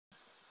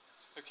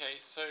Okay,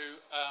 so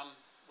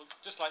we'd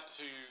just like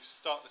to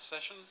start the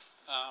session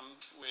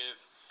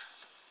with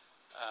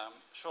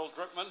Shaul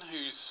Druckman,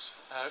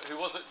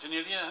 who was at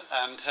Janelia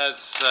and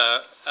has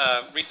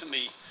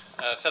recently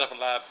set up a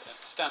lab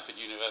at Stanford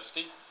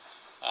University,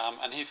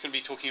 and he's going to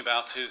be talking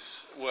about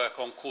his work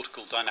on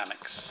cortical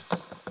dynamics.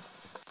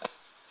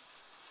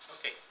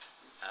 Okay.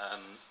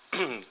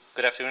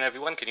 Good afternoon,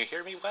 everyone. Can you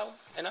hear me well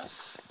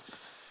enough?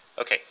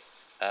 Okay.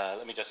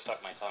 Let me just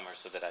start my timer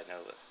so that I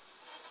know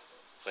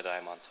whether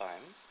I'm on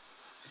time.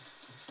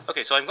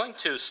 Okay, so I'm going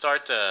to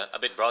start a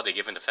bit broadly,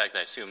 given the fact that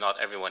I assume not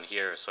everyone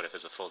here sort of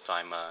is a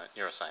full-time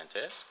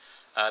neuroscientist.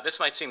 This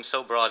might seem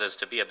so broad as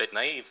to be a bit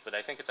naive, but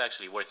I think it's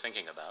actually worth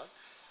thinking about.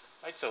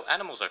 Right, so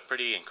animals are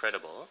pretty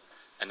incredible,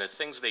 and the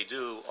things they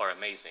do are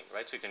amazing,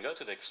 right? So you can go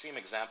to the extreme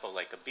example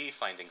like a bee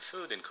finding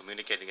food and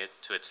communicating it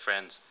to its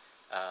friends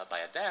by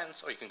a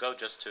dance, or you can go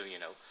just to,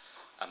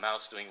 a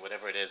mouse doing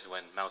whatever it is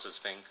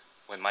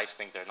when mice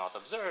think they're not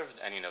observed,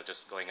 and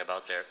just going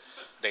about their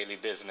daily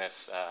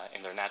business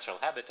in their natural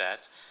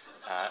habitat,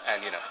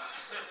 and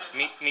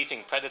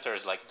meeting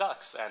predators like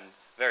ducks and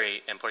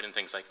very important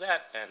things like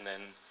that, and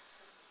then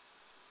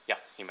yeah,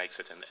 he makes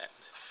it in the end.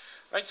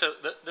 Right, so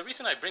the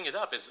reason I bring it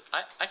up is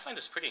I find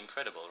this pretty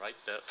incredible, right?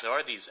 There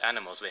are these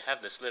animals, they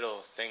have this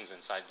little things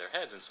inside their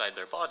heads, inside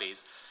their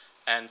bodies,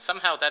 and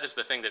somehow that is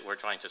the thing that we're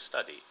trying to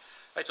study.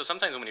 Right, so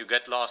sometimes when you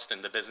get lost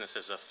in the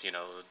businesses of,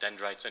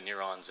 dendrites and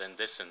neurons and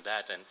this and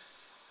that, and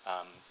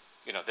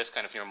this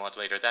kind of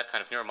neuromodulator, that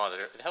kind of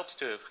neuromodulator, it helps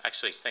to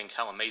actually think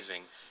how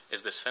amazing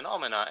is this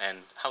phenomena and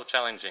how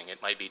challenging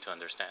it might be to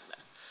understand that.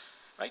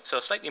 Right? So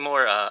a slightly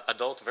more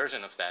adult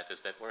version of that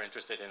is that we're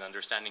interested in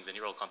understanding the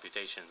neural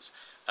computations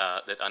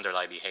that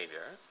underlie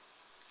behavior.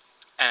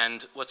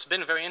 And what's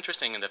been very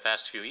interesting in the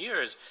past few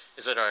years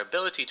is that our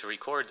ability to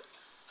record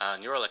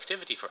neural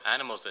activity for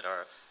animals that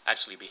are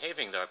actually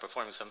behaving, that are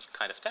performing some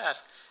kind of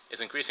task,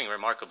 is increasing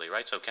remarkably,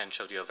 right? So Ken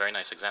showed you a very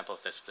nice example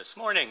of this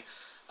morning.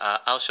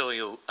 I'll show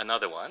you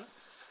another one.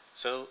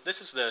 So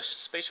this is the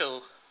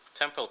spatial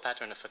temporal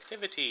pattern of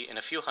activity in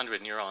a few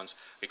hundred neurons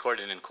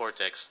recorded in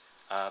cortex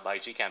by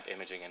GCamp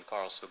imaging in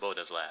Carl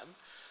Svoboda's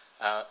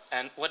lab.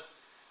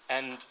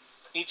 And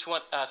each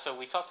one, so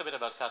we talked a bit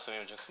about custom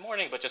images this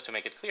morning, but just to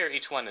make it clear,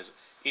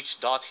 each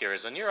dot here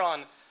is a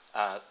neuron.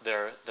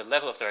 The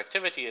level of their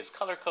activity is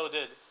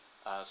color-coded,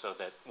 so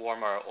that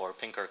warmer or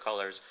pinker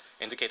colors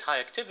indicate high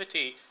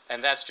activity,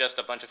 and that's just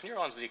a bunch of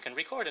neurons that you can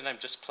record, and I'm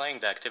just playing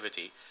the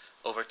activity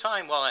over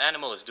time while an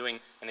animal is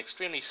doing an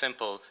extremely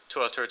simple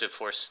two-alternative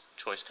force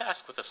choice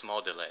task with a small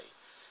delay.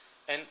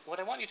 And what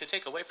I want you to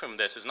take away from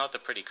this is not the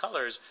pretty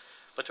colors,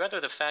 but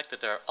rather the fact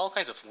that there are all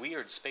kinds of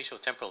weird spatial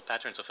temporal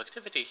patterns of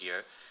activity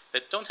here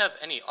that don't have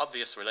any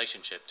obvious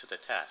relationship to the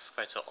task,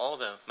 right? So all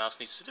the mouse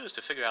needs to do is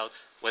to figure out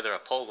whether a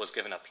pole was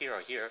given up here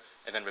or here,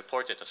 and then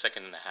report it a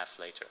second and a half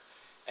later.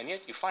 And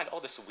yet you find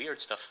all this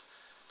weird stuff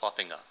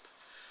popping up.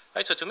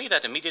 Right? So to me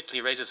that immediately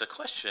raises a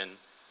question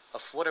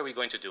of what are we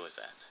going to do with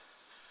that?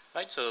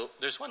 Right? So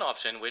there's one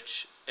option,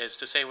 which is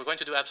to say we're going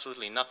to do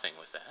absolutely nothing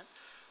with that.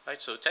 Right?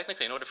 So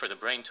technically, in order for the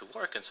brain to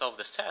work and solve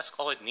this task,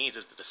 all it needs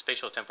is that the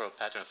spatial temporal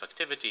pattern of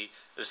activity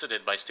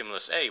elicited by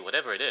stimulus A,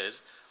 whatever it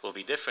is, will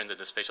be different than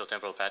the spatial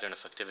temporal pattern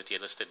of activity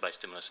elicited by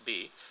stimulus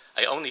B.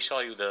 I only show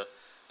you the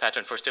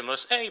pattern for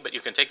stimulus A, but you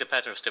can take the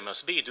pattern of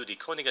stimulus B, do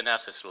decoding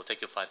analysis, it will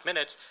take you 5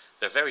 minutes.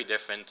 They're very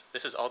different.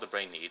 This is all the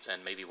brain needs,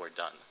 and maybe we're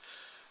done.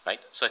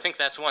 Right? So I think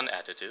that's one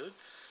attitude.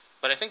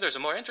 But I think there's a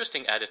more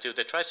interesting attitude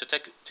that tries to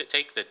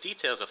take the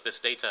details of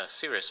this data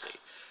seriously,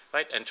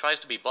 right? And tries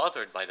to be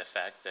bothered by the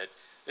fact that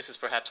this is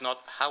perhaps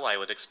not how I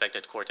would expect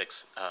that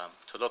cortex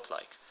to look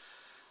like,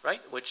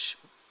 right? Which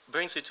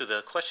brings you to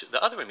the question,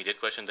 the other immediate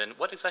question then,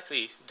 what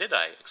exactly did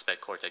I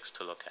expect cortex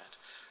to look at,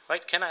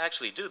 right? Can I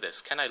actually do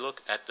this? Can I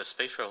look at the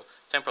spatial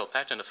temporal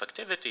pattern of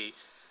activity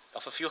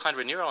of a few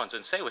hundred neurons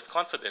and say with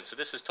confidence that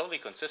this is totally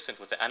consistent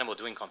with the animal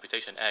doing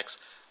computation X,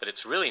 but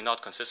it's really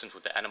not consistent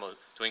with the animal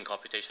doing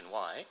computation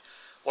Y?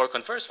 Or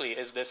conversely,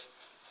 is this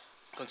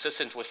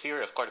consistent with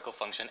theory of cortical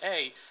function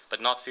A, but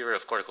not theory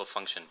of cortical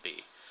function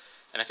B?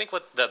 And I think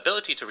what the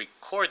ability to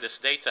record this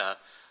data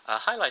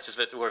highlights is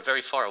that we're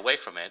very far away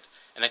from it,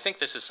 and I think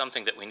this is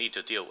something that we need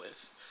to deal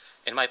with.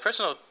 In my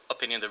personal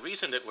opinion, the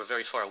reason that we're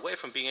very far away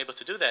from being able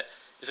to do that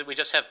is that we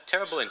just have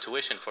terrible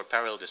intuition for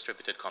parallel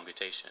distributed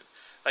computation.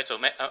 Right, so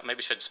maybe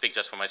I should speak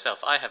just for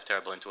myself. I have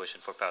terrible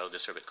intuition for parallel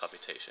distributed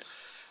computation.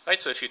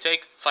 Right, so if you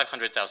take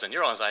 500,000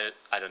 neurons,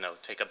 I don't know,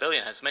 take a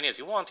billion, as many as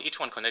you want, each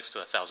one connects to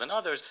 1,000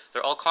 others,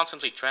 they're all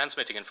constantly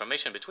transmitting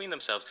information between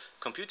themselves,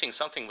 computing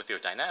something with your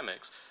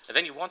dynamics, and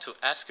then you want to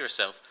ask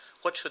yourself,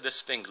 what should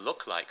this thing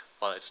look like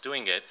while it's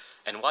doing it,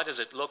 and why does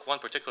it look one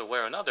particular way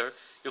or another?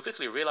 You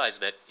quickly realize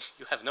that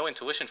you have no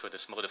intuition for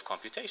this mode of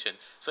computation,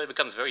 so it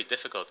becomes very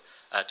difficult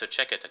to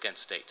check it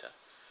against data.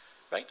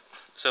 Right?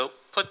 So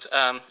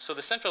so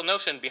the central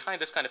notion behind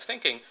this kind of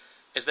thinking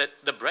is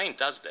that the brain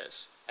does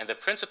this, and the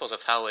principles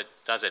of how it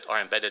does it are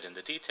embedded in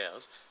the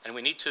details, and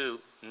we need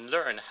to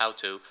learn how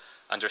to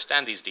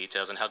understand these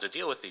details and how to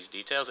deal with these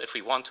details if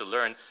we want to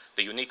learn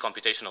the unique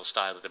computational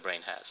style that the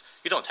brain has.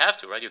 You don't have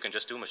to, right? You can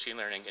just do machine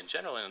learning in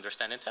general and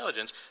understand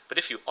intelligence, but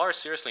if you are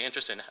seriously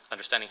interested in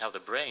understanding how the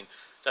brain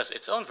does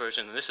its own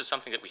version, then this is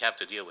something that we have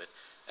to deal with.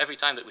 Every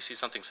time that we see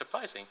something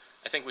surprising,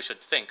 I think we should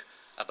think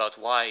about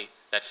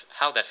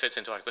how that fits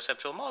into our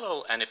conceptual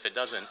model, and if it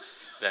doesn't,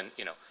 then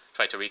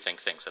try to rethink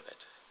things a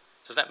bit.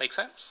 Does that make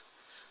sense?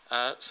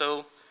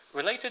 So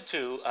related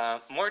to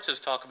Moritz's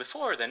talk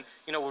before, then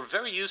we're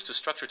very used to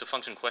structure to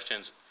function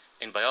questions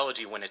in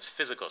biology when it's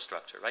physical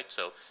structure, right?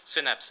 So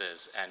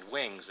synapses and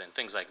wings and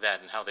things like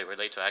that, and how they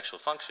relate to actual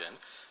function.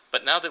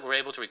 But now that we're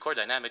able to record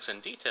dynamics in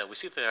detail, we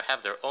see that they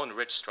have their own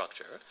rich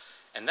structure,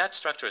 and that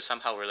structure is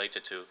somehow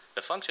related to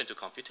the function to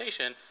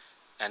computation,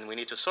 and we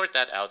need to sort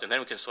that out, and then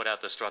we can sort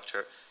out the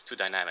structure to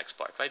dynamics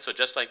part, right? So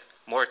just like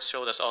Moritz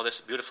showed us all this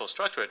beautiful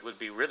structure, it would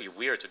be really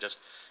weird to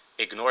just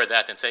ignore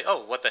that and say,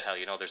 oh, what the hell,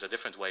 there's a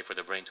different way for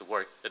the brain to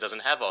work that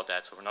doesn't have all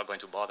that, so we're not going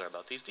to bother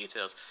about these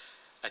details.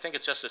 I think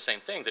it's just the same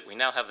thing, that we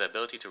now have the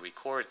ability to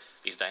record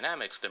these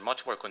dynamics. They're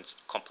much more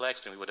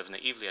complex than we would have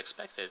naively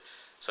expected,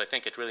 so I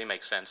think it really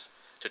makes sense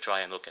to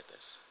try and look at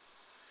this.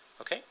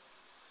 Okay?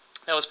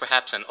 That was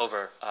perhaps an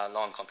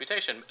long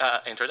computation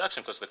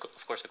introduction, because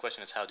of course the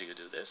question is, how do you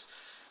do this?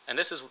 And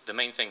this is the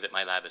main thing that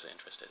my lab is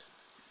interested in.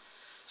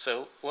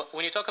 So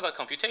when you talk about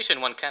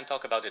computation, one can't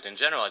talk about it in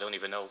general. I don't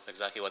even know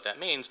exactly what that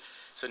means.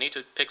 So you need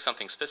to pick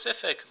something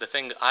specific. The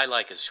thing I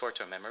like is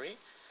short-term memory,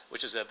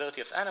 which is the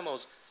ability of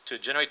animals to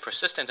generate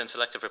persistent and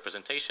selective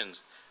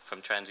representations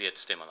from transient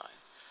stimuli.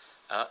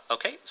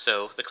 Okay,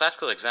 so the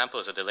classical example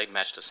is a delayed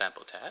match to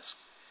sample task.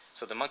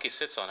 So the monkey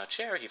sits on a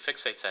chair, he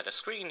fixates at a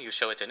screen, you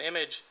show it an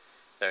image,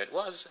 there it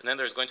was, and then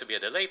there's going to be a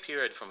delay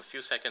period from a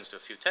few seconds to a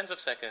few tens of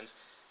seconds,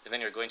 and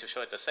then you're going to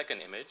show it the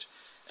second image,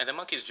 and the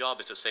monkey's job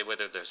is to say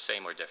whether they're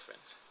same or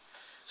different.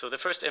 So the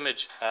first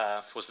image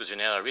was the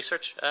Geneva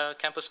Research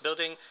Campus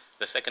building,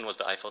 the second was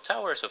the Eiffel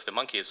Tower, so if the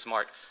monkey is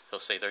smart, he'll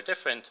say they're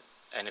different,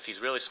 and if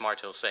he's really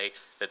smart, he'll say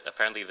that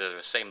apparently they're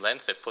the same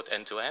length if put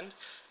end to end,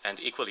 and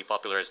equally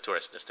popular as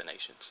tourist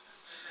destinations.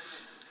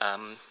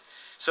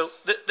 So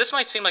this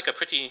might seem like a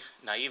pretty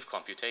naive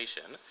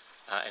computation,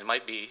 and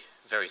might be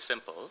very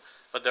simple,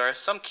 but there are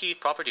some key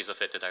properties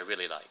of it that I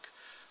really like.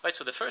 Right,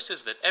 so the first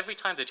is that every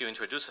time that you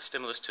introduce a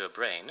stimulus to a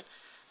brain,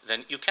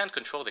 then you can't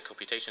control the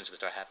computations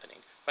that are happening.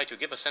 Right, you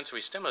give a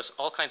sensory stimulus,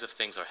 all kinds of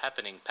things are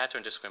happening,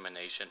 pattern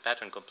discrimination,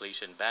 pattern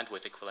completion,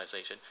 bandwidth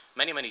equalization,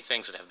 many, many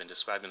things that have been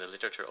described in the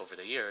literature over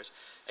the years,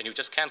 and you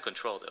just can't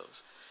control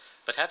those.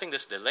 But having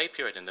this delay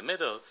period in the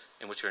middle,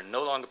 in which you're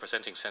no longer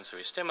presenting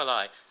sensory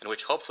stimuli, in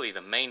which hopefully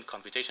the main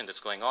computation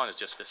that's going on is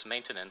just this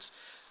maintenance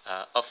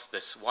of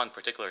this one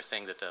particular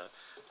thing that the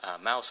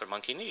mouse or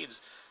monkey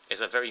needs,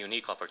 is a very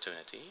unique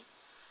opportunity.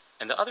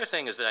 And the other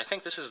thing is that I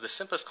think this is the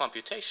simplest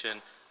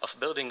computation of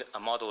building a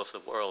model of the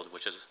world,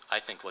 which is, I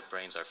think, what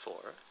brains are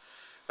for.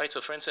 Right, so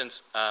for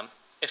instance,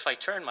 if I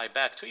turn my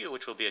back to you,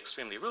 which will be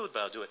extremely rude, but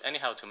I'll do it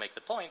anyhow to make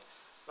the point,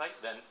 right,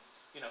 then,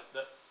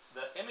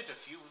 the image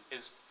of you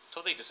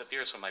totally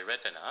disappears from my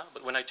retina,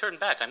 but when I turn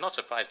back, I'm not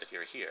surprised that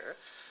you're here.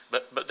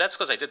 But that's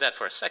because I did that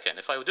for a second.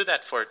 If I would do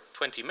that for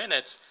 20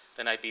 minutes,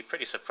 then I'd be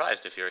pretty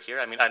surprised if you're here.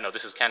 I mean, I know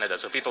this is Canada,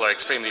 so people are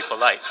extremely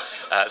polite.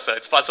 So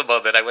it's possible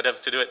that I would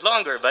have to do it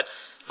longer, but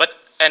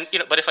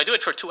if I do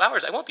it for 2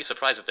 hours, I won't be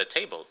surprised that the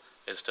table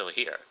is still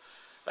here.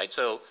 Right?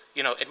 So,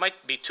 it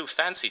might be too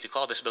fancy to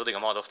call this building a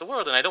model of the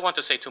world, and I don't want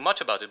to say too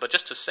much about it, but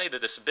just to say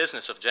that this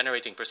business of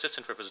generating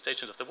persistent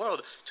representations of the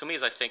world, to me,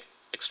 is, I think,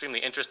 extremely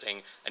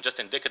interesting and just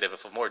indicative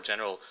of a more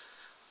general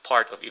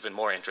part of even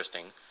more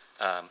interesting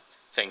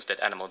things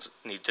that animals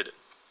need to do.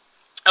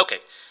 Okay,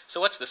 so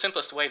what's the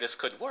simplest way this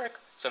could work?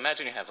 So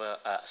imagine you have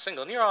a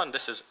single neuron.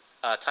 This is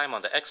time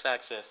on the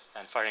x-axis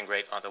and firing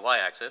rate on the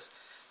y-axis.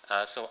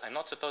 So I'm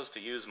not supposed to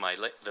use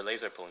the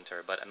laser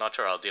pointer, but I'm not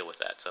sure I'll deal with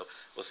that, so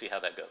we'll see how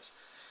that goes.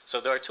 So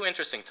there are two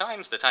interesting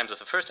times, the times of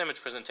the first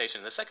image presentation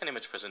and the second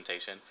image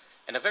presentation,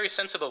 and a very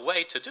sensible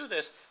way to do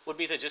this would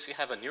be to just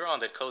have a neuron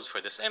that codes for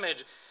this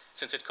image.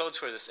 Since it codes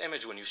for this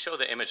image, when you show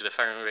the image, the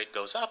firing rate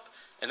goes up,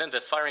 and then the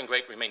firing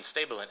rate remains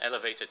stable and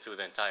elevated through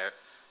the entire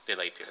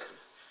delay period.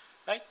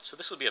 Right? So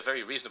this would be a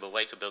very reasonable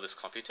way to build this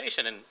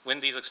computation, and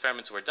when these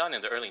experiments were done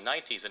in the early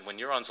 90s and when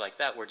neurons like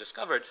that were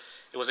discovered,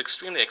 it was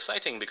extremely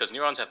exciting because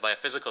neurons have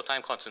biophysical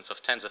time constants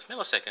of tens of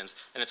milliseconds,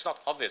 and it's not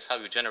obvious how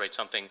you generate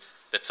something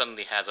that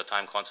suddenly has a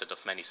time constant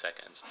of many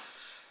seconds.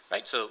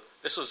 Right? So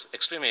this was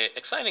extremely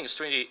exciting,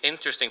 extremely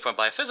interesting from a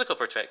biophysical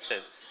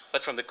perspective,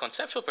 but from the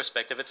conceptual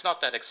perspective, it's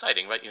not that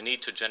exciting, right? You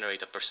need to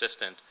generate a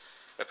persistent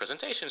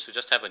representation, so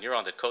just have a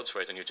neuron that codes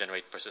for it and you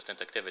generate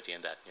persistent activity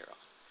in that neuron.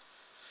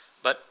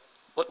 But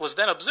what was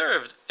then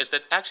observed is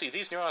that actually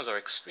these neurons are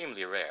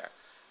extremely rare.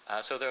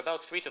 So they're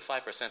about 3 to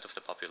 5% of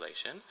the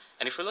population.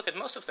 And if we look at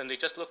most of them, they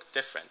just look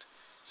different.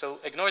 So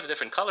ignore the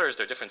different colors,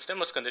 they're different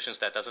stimulus conditions,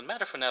 that doesn't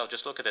matter for now,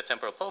 just look at the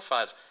temporal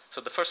profiles.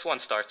 So the first one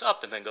starts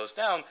up and then goes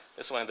down,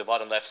 this one in the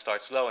bottom left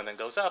starts low and then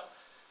goes up.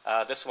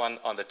 This one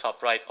on the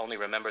top right only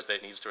remembers that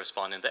it needs to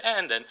respond in the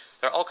end, and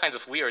there are all kinds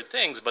of weird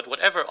things, but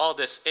whatever all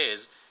this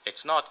is,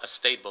 it's not a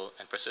stable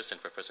and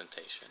persistent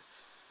representation.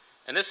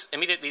 And this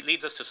immediately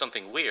leads us to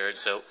something weird.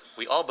 So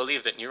we all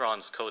believe that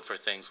neurons code for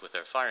things with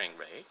their firing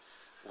rate.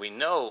 We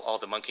know all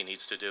the monkey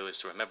needs to do is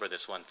to remember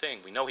this one thing.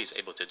 We know he's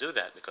able to do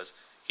that because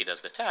he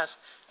does the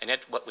task. And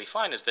yet what we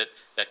find is that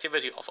the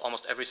activity of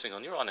almost every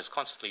single neuron is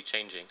constantly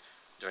changing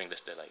during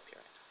this delay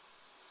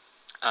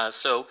period.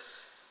 So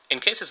in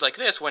cases like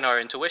this, when our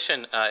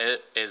intuition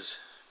is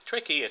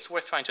tricky, it's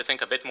worth trying to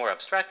think a bit more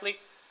abstractly.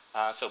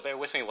 So bear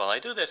with me while I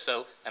do this.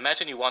 So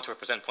imagine you want to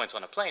represent points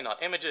on a plane,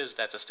 not images.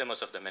 That's a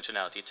stimulus of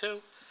dimensionality 2.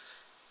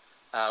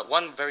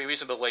 One very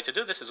reasonable way to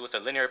do this is with a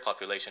linear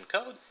population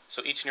code.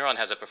 So each neuron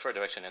has a preferred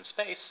direction in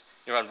space.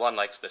 Neuron 1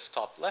 likes this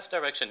top left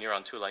direction.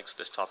 Neuron 2 likes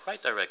this top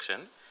right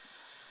direction.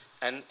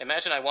 And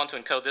imagine I want to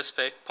encode this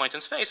point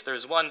in space.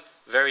 There's one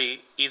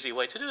very easy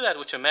way to do that,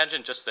 which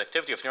imagine just the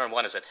activity of neuron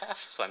 1 is at half.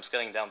 So I'm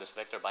scaling down this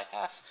vector by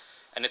half.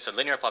 And it's a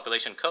linear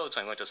population code,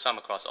 so I'm going to sum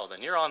across all the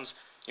neurons.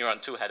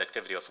 Neuron 2 had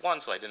activity of 1,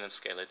 so I didn't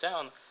scale it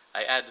down.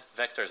 I add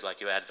vectors like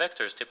you add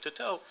vectors tip to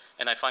toe,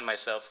 and I find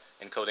myself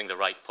encoding the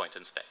right point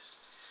in space.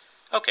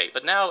 Okay,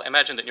 but now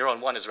imagine that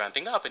neuron 1 is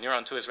ramping up and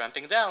neuron 2 is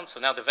ramping down, so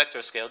now the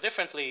vectors scale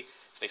differently.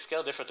 If they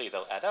scale differently,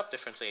 they'll add up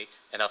differently,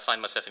 and I'll find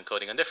myself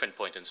encoding a different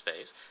point in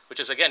space, which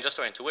is, again, just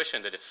our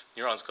intuition that if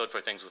neurons code for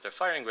things with their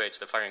firing rates,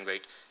 the firing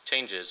rate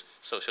changes,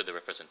 so should the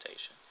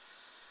representation.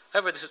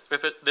 However,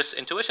 this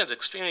intuition is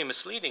extremely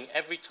misleading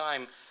every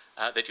time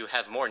that you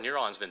have more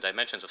neurons than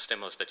dimensions of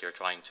stimulus that you're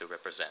trying to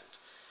represent.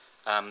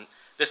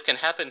 This can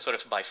happen sort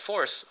of by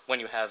force when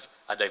you have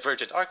a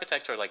divergent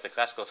architecture like the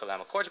classical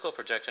thalamocortical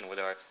projection where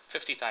there are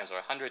 50 times or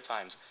 100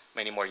 times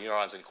many more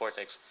neurons in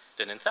cortex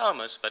than in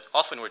thalamus, but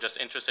often we're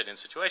just interested in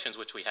situations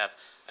which we have,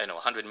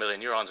 100 million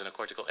neurons in a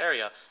cortical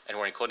area and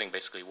we're encoding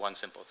basically one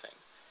simple thing.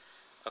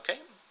 Okay,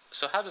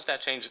 so how does that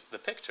change the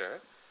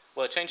picture?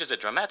 Well, it changes it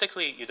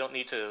dramatically. You don't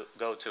need to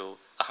go to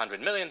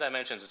 100 million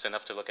dimensions. It's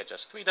enough to look at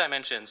just 3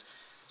 dimensions.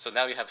 So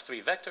now you have 3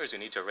 vectors. You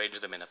need to arrange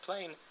them in a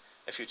plane.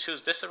 If you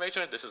choose this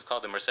arrangement, this is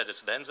called the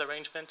Mercedes-Benz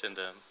arrangement in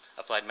the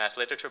applied math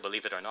literature,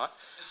 believe it or not.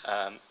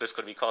 This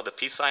could be called the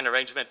peace sign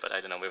arrangement, but I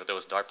don't know, maybe there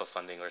was DARPA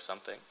funding or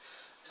something.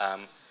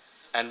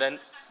 And then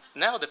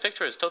now the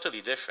picture is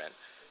totally different.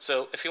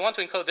 So if you want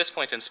to encode this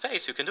point in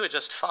space, you can do it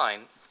just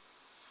fine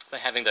by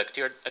having the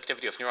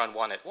activity of neuron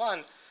 1 at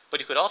 1, but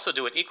you could also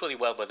do it equally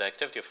well with the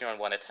activity of neuron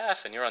 1 at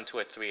half and neuron 2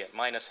 at 3 at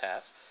minus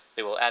half.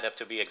 They will add up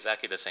to be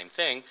exactly the same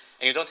thing.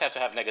 And you don't have to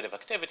have negative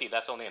activity.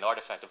 That's only an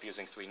artifact of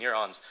using 3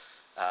 neurons,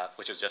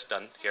 which is just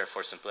done here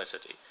for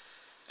simplicity.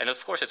 And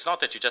of course, it's not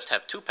that you just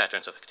have 2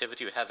 patterns of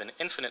activity. You have an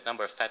infinite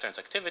number of patterns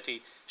of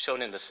activity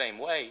shown in the same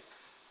way,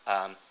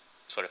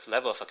 sort of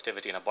level of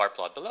activity in a bar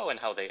plot below and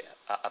how they,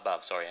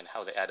 and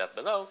how they add up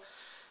below.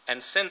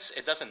 And since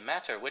it doesn't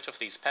matter which of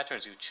these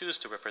patterns you choose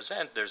to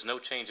represent, there's no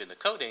change in the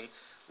coding,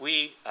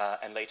 we,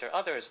 and later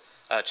others,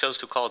 chose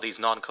to call these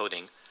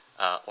non-coding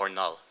or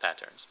null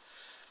patterns.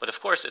 But of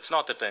course, it's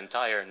not that the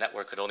entire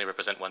network could only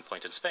represent one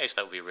point in space.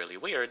 That would be really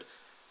weird.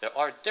 There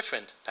are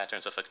different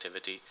patterns of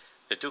activity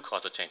that do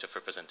cause a change of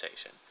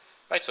representation.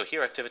 Right, so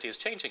here activity is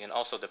changing, and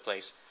also the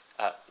place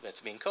that's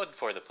being coded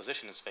for, the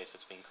position in space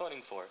that's being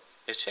coding for,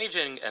 is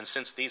changing, and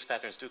since these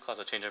patterns do cause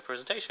a change of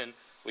representation,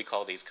 we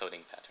call these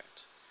coding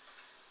patterns.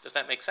 Does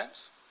that make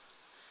sense?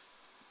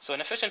 So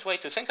an efficient way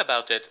to think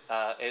about it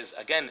is,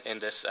 again, in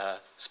this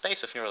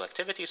space of neural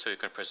activity, so you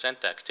can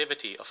present the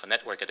activity of a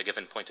network at a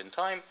given point in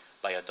time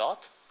by a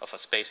dot of a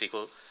space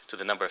equal to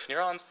the number of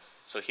neurons.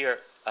 So here,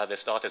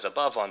 this dot is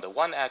above on the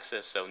 1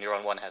 axis, so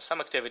neuron 1 has some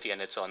activity,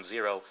 and it's on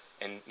 0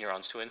 in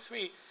neurons 2 and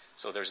 3,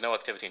 so there's no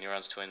activity in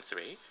neurons 2 and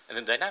 3. And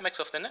the dynamics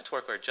of the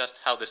network are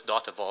just how this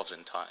dot evolves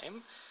in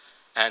time.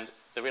 And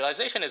the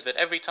realization is that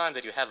every time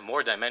that you have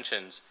more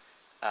dimensions,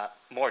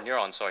 more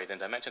neurons, than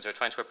dimensions you're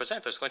trying to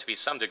represent, there's going to be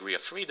some degree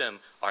of freedom,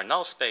 or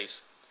null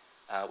space.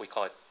 We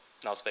call it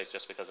null space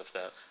just because of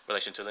the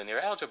relation to linear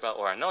algebra,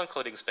 or our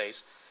non-coding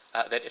space,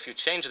 that if you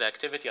change the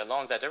activity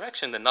along that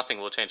direction, then nothing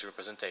will change the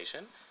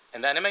representation.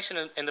 And the animation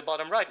in the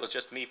bottom right was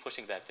just me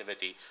pushing the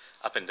activity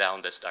up and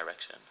down this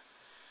direction.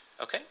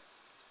 Okay?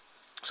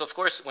 So of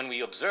course, when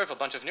we observe a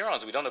bunch of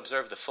neurons, we don't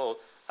observe the full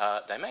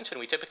dimension.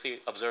 We typically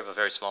observe a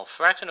very small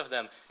fraction of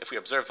them. If we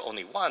observe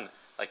only one,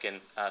 like in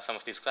some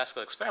of these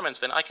classical experiments,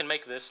 then I can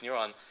make this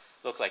neuron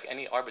look like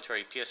any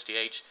arbitrary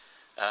PSTH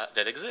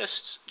that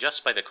exists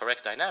just by the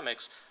correct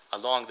dynamics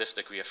along this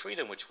degree of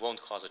freedom, which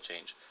won't cause a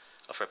change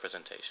of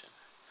representation.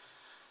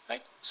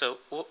 Right? So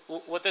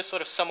what this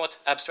sort of somewhat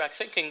abstract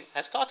thinking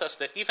has taught us,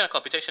 that even a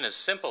computation as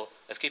simple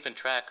as keeping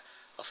track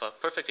of a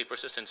perfectly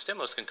persistent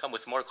stimulus can come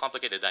with more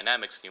complicated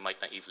dynamics than you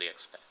might naively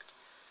expect.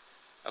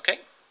 Okay?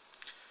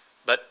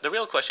 But the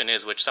real question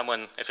is, which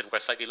someone, if it were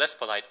a slightly less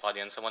polite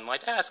audience, someone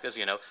might ask is,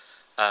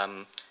 I'll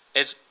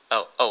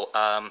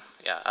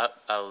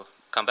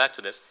come back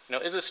to this.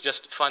 Is this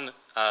just fun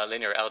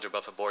linear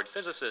algebra for bored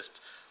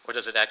physicists, or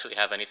does it actually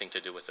have anything to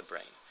do with the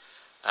brain?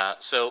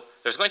 So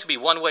there's going to be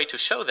one way to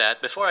show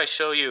that. Before I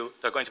show you,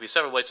 there are going to be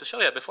several ways to show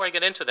that. Before I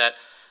get into that,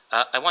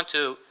 I want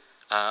to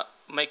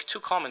make 2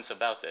 comments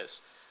about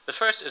this. The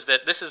first is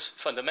that this is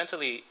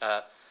fundamentally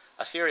a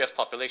theory of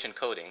population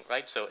coding,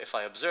 right? So if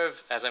I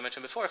observe, as I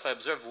mentioned before, if I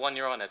observe one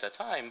neuron at a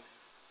time,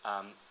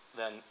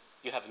 then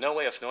you have no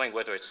way of knowing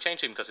whether it's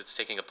changing because it's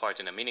taking a part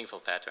in a meaningful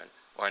pattern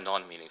or a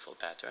non-meaningful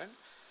pattern.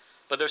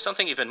 But there's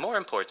something even more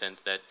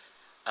important that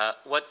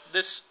what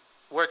this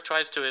work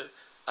tries to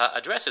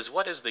address is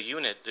what is the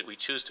unit that we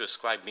choose to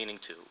ascribe meaning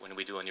to when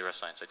we do a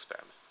neuroscience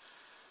experiment.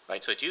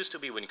 Right? So it used to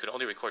be when you could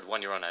only record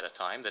one neuron at a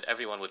time that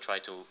everyone would try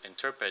to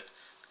interpret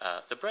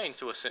the brain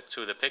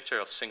through the picture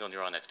of single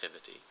neuron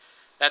activity.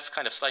 That's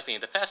kind of slightly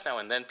in the past now,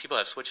 and then people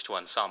have switched to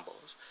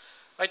ensembles.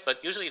 Right?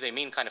 But usually they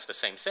mean kind of the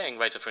same thing,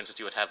 right? So for instance,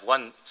 you would have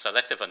one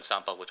selective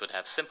ensemble which would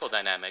have simple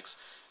dynamics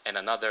and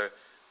another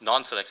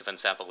non-selective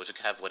ensemble which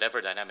would have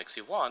whatever dynamics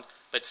you want,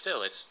 but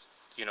still it's,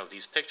 you know,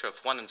 these picture of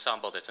one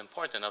ensemble that's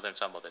important, another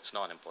ensemble that's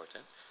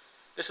non-important.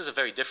 This is a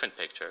very different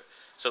picture.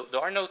 So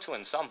there are no two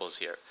ensembles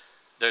here.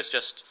 There's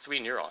just three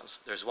neurons.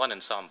 There's one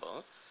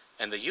ensemble,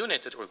 and the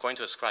unit that we're going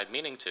to ascribe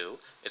meaning to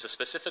is a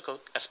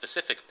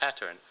specific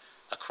pattern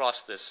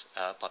across this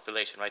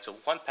population, right? So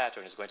one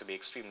pattern is going to be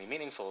extremely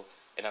meaningful,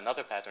 and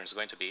another pattern is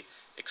going to be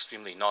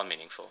extremely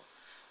non-meaningful.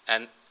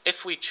 And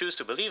if we choose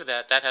to believe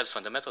that, that has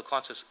fundamental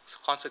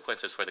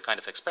consequences for the kind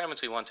of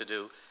experiments we want to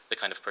do, the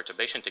kind of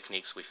perturbation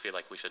techniques we feel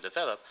like we should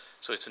develop.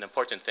 So it's an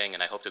important thing,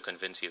 and I hope to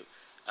convince you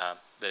that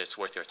it's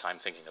worth your time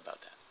thinking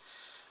about that.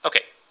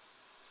 Okay,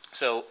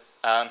 so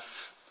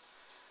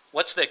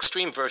what's the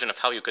extreme version of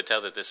how you could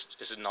tell that this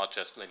is not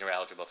just linear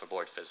algebra for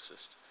bored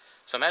physicists?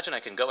 So imagine I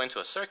can go into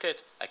a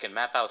circuit, I can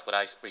map out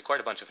record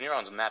a bunch of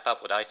neurons, and map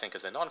out what I think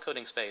is the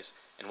non-coding space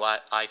and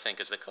what I think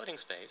is the coding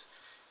space.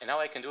 And now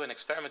I can do an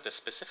experiment that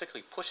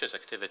specifically pushes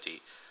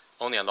activity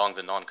only along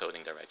the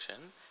non-coding direction.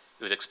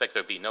 You would expect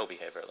there would be no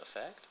behavioral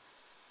effect.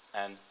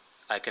 And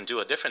I can do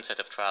a different set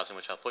of trials in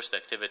which I'll push the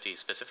activity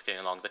specifically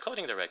along the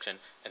coding direction,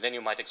 and then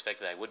you might expect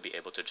that I would be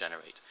able to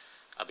generate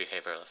a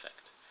behavioral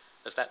effect.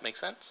 Does that make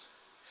sense?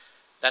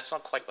 That's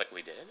not quite what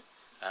we did.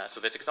 So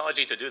the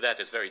technology to do that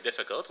is very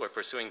difficult. We're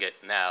pursuing it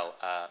now,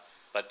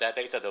 but that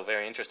data, though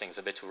very interesting, is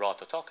a bit too raw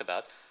to talk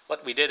about.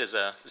 What we did is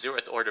a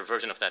 0th order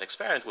version of that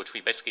experiment, which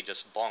we basically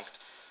just bonked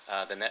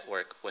the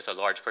network with a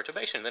large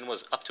perturbation. Then it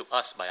was up to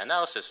us by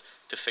analysis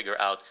to figure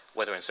out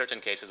whether in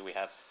certain cases we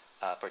have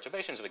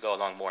perturbations that go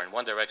along more in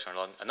one direction or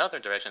along another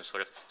direction,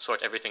 sort of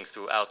sort everything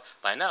throughout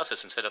by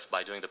analysis instead of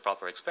by doing the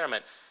proper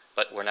experiment.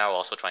 But we're now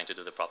also trying to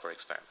do the proper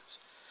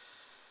experiments.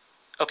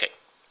 Okay.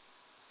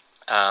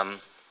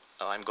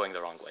 Oh, I'm going the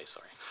wrong way,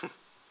 sorry.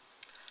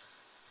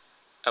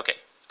 Okay,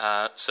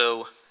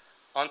 so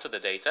on to the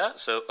data.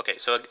 So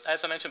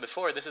as I mentioned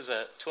before, this is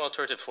a two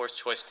alternative forced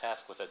choice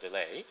task with a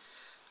delay.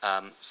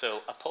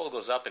 So a pole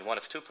goes up in one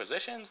of two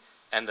positions,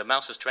 and the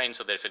mouse is trained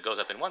so that if it goes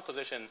up in one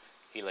position,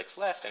 he licks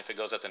left, and if it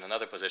goes up in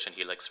another position,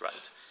 he licks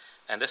right.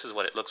 And this is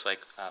what it looks like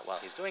while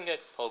he's doing it.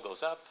 Pole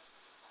goes up,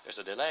 there's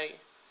a delay,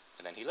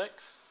 and then he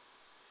licks.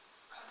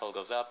 Pole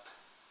goes up,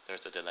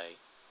 there's a delay,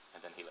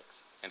 and then he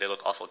licks. And they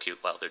look awful cute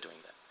while they're doing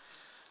that.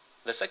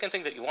 The second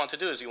thing that you want to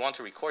do is you want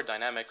to record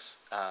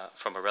dynamics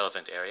from a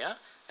relevant area.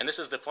 And this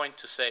is the point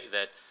to say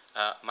that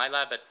my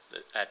lab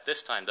at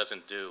this time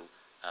doesn't do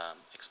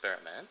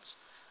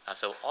experiments.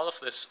 So all of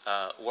this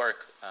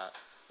work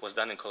was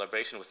done in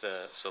collaboration with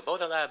the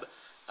Swoboda lab.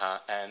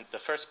 And the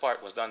first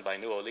part was done by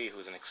Nuo Lee,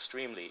 who's an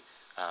extremely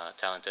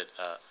talented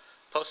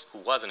who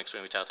was an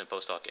extremely talented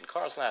postdoc in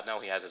Carl's lab. Now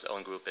he has his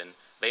own group in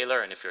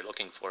Baylor, and if you're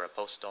looking for a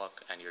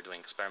postdoc and you're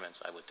doing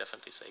experiments, I would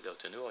definitely say go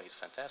to Nuo. He's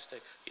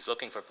fantastic. He's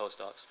looking for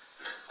postdocs.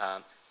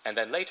 And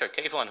then later,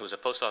 Keyvon, who's a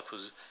postdoc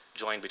who's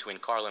joined between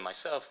Carl and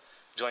myself,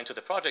 joined to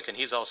the project, and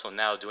he's also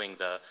now doing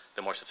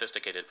the more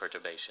sophisticated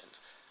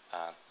perturbations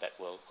that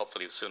will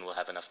hopefully soon we'll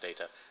have enough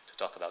data to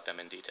talk about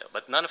them in detail.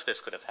 But none of this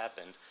could have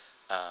happened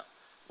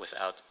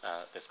without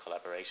this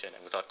collaboration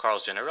and without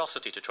Carl's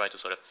generosity to try to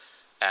sort of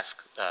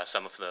ask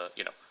some of the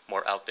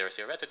more out there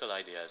theoretical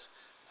ideas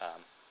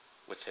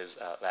with his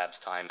lab's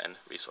time and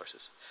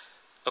resources.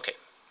 Okay,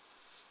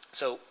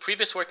 so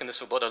previous work in the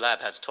Swoboda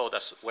lab has told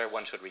us where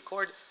one should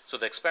record. So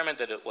the experiment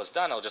that it was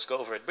done, I'll just go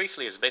over it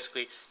briefly, is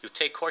basically you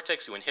take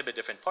cortex, you inhibit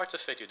different parts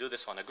of it, you do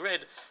this on a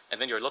grid, and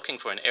then you're looking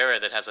for an area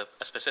that has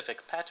a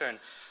specific pattern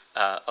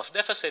of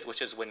deficit,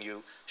 which is when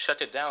you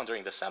shut it down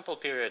during the sample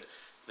period,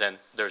 then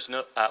there's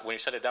no, when you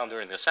shut it down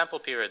during the sample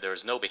period, there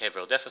is no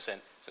behavioral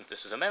deficit, since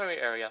this is a memory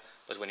area,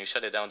 but when you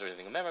shut it down during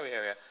the memory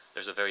area,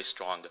 there's a very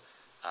strong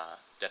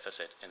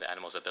deficit in the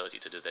animal's ability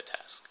to do the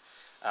task.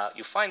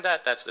 You find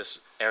that's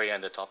this area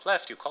in the top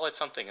left, you call it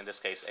something, in this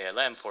case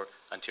ALM for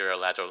anterior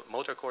lateral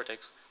motor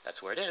cortex,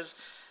 that's where it is,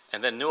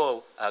 and then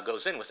Nuo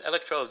goes in with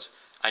electrodes.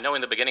 I know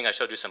in the beginning I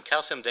showed you some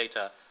calcium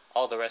data,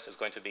 all the rest is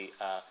going to be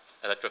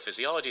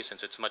electrophysiology,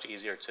 since it's much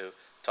easier to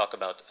talk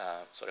about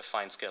sort of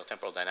fine-scale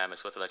temporal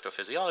dynamics with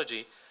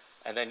electrophysiology.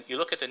 And then you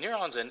look at the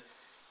neurons, and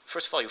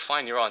first of all, you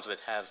find neurons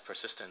that have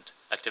persistent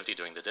activity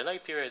during the delay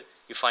period.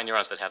 You find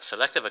neurons that have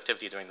selective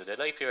activity during the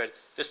delay period.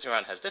 This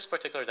neuron has this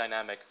particular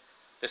dynamic.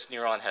 This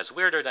neuron has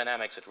weirder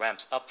dynamics. It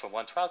ramps up for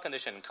one trial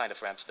condition and kind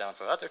of ramps down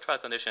for other trial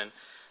condition.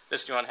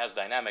 This neuron has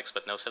dynamics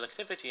but no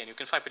selectivity, and you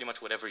can find pretty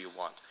much whatever you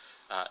want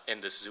in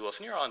this zoo of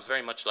neurons,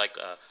 very much like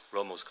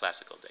Romo's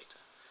classical data.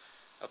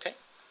 Okay?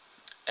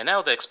 And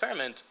now the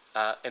experiment,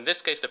 in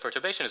this case, the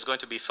perturbation is going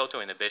to be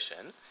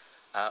photoinhibition,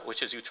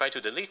 which is you try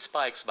to delete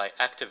spikes by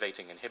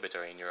activating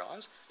inhibitory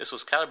neurons. This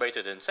was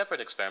calibrated in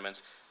separate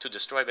experiments to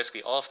destroy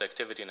basically all of the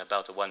activity in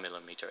about a 1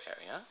 millimeter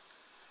area.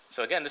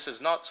 So again, this is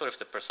not sort of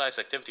the precise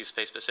activity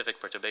space-specific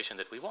perturbation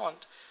that we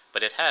want,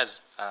 but it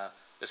has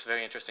this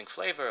very interesting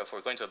flavor of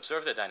we're going to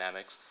observe the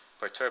dynamics,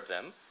 perturb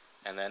them,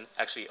 and then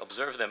actually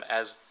observe them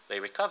as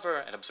they recover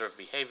and observe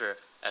behavior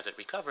as it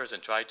recovers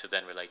and try to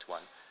then relate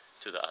one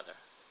to the other.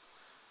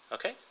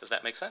 Okay, does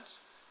that make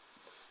sense?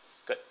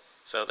 Good.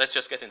 So let's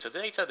just get into the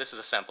data. This is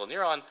a sample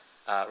neuron.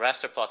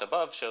 Raster plot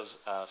above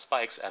shows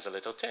spikes as a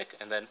little tick,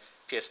 and then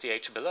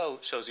PSTH below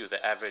shows you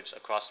the average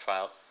across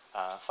trial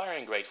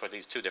firing rate for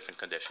these two different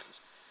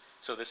conditions.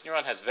 So this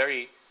neuron has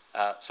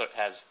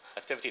has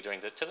activity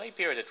during the delay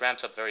period. It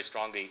ramps up very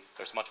strongly.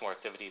 There's much more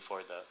activity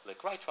for the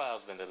lick right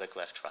trials than the lick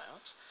left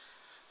trials.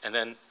 And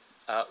then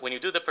when you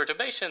do the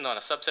perturbation on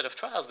a subset of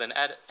trials, then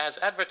as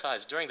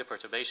advertised during the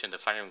perturbation, the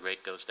firing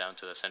rate goes down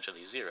to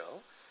essentially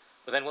 0.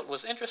 But then what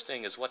was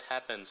interesting is what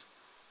happens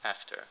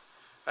after.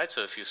 Right?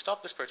 So if you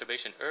stop this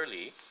perturbation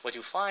early, what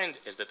you find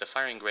is that the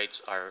firing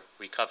rates are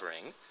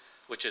recovering,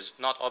 which is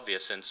not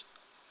obvious since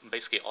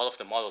basically all of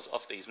the models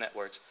of these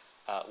networks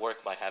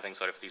work by having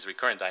sort of these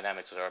recurrent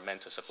dynamics that are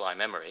meant to supply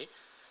memory.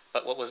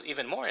 But what was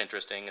even more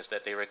interesting is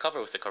that they recover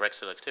with the correct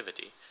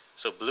selectivity.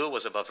 So blue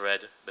was above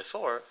red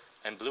before,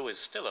 and blue is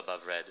still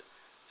above red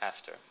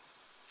after.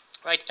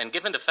 Right, and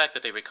given the fact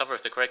that they recover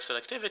with the correct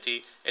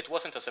selectivity, it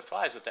wasn't a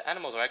surprise that the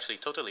animals are actually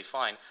totally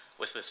fine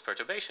with this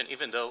perturbation,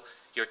 even though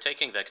you're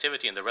taking the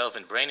activity in the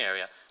relevant brain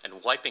area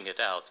and wiping it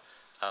out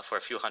for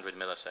a few hundred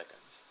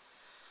milliseconds.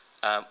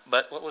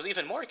 But what was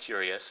even more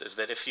curious is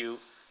that if you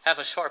have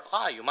a sharp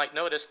eye, you might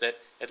notice that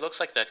it looks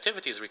like the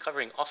activity is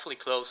recovering awfully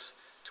close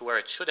to where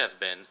it should have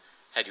been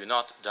had you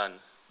not done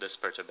this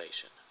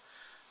perturbation.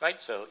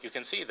 Right, so you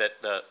can see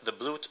that the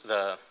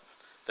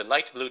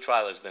light blue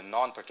trial is the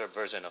non-perturbed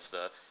version of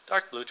the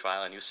dark blue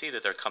trial, and you see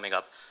that they're coming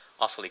up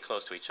awfully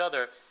close to each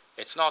other.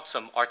 It's not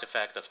some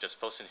artifact of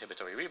just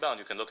post-inhibitory rebound.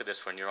 You can look at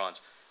this for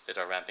neurons that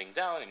are ramping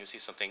down, and you see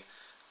something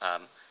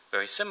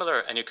very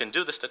similar, and you can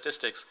do the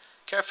statistics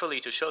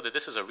carefully to show that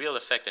this is a real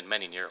effect in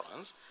many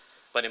neurons.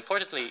 But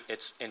importantly,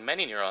 it's in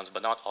many neurons,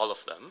 but not all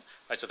of them.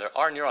 Right? So there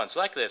are neurons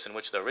like this in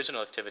which the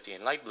original activity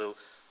in light blue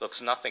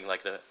looks nothing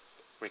like the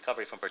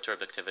recovery from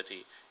perturbed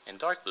activity in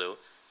dark blue,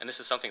 and this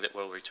is something that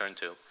we'll return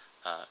to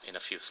in a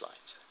few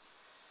slides.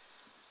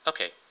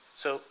 Okay,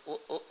 so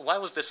why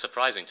was this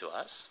surprising to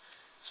us?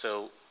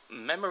 So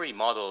memory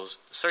models,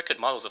 circuit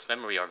models of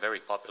memory are very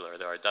popular.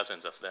 There are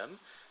dozens of them,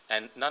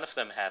 and none of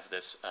them have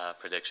this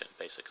prediction,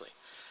 basically.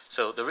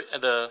 So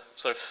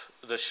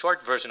the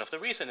short version of the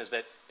reason is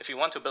that if you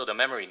want to build a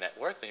memory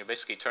network, then you're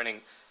basically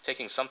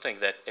taking something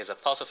that is a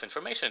pulse of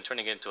information and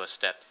turning it into a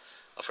step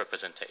of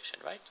representation,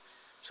 right?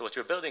 So what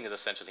you're building is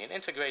essentially an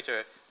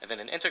integrator, and then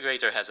an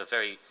integrator has a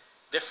very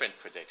different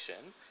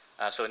prediction.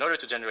 So in order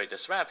to generate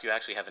this ramp, you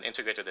actually have an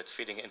integrator that's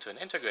feeding into an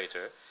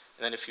integrator,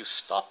 and then if you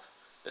stop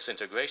this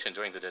integration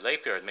during the delay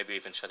period, maybe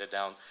even shut it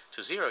down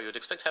to 0, you'd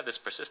expect to have this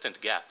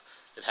persistent gap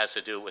that has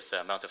to do with the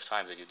amount of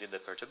time that you did the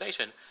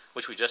perturbation,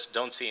 which we just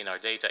don't see in our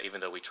data, even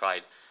though we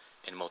tried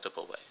in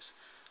multiple ways.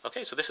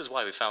 Okay, so this is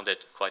why we found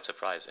it quite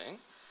surprising.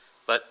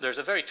 But there's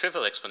a very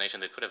trivial explanation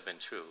that could have been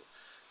true.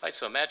 Right,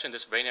 so imagine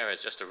this brain area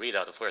is just a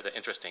readout of where the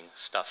interesting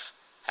stuff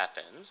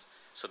happens.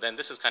 So then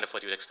this is kind of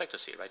what you'd expect to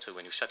see, right? So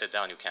when you shut it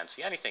down, you can't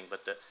see anything,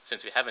 but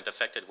since you haven't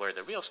affected where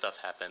the real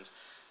stuff happens,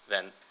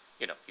 then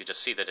you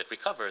just see that it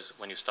recovers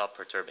when you stop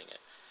perturbing it.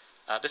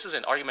 This is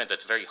an argument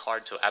that's very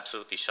hard to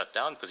absolutely shut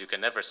down because you can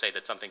never say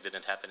that something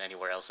didn't happen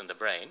anywhere else in the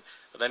brain.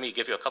 But let me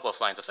give you a couple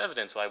of lines of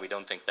evidence why we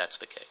don't think that's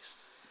the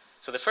case.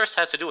 So the first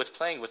has to do with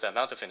playing with the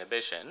amount of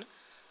inhibition.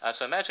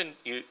 So imagine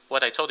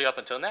what I told you up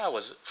until now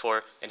was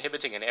for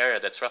inhibiting an area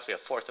that's roughly a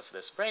fourth of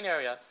this brain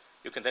area,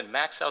 you can then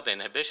max out the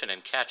inhibition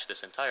and catch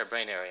this entire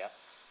brain area,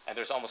 and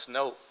there's almost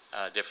no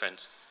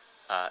difference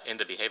in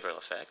the behavioral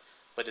effect.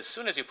 But as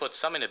soon as you put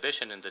some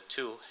inhibition in the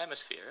two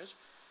hemispheres,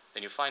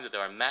 then you find that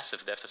there are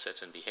massive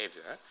deficits in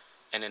behavior.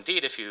 And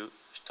indeed, if you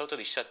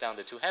totally shut down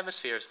the two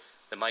hemispheres,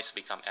 the mice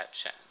become at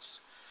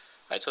chance.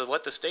 Right? So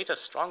what this data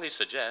strongly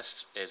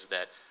suggests is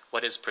that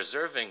what is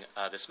preserving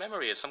this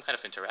memory is some kind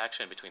of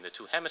interaction between the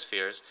two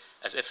hemispheres,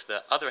 as if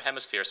the other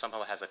hemisphere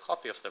somehow has a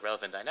copy of the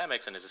relevant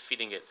dynamics and is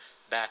feeding it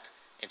back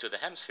into the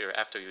hemisphere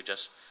after you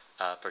just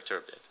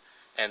perturbed it.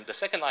 And the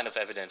second line of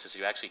evidence is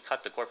you actually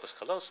cut the corpus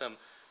callosum,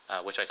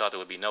 which I thought there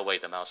would be no way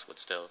the mouse would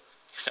still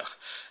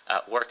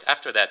work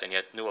after that, and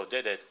yet Nuo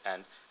did it,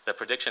 and the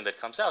prediction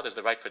that comes out is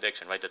the right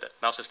prediction, right? That the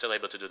mouse is still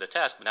able to do the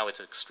task, but now it's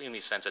extremely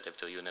sensitive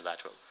to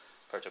unilateral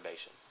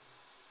perturbation.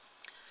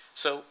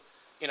 So,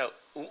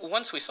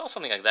 once we saw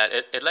something like that,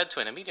 it led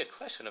to an immediate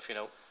question of,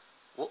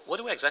 what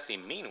do we exactly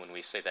mean when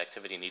we say the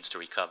activity needs to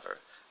recover,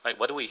 right?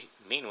 What do we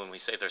mean when we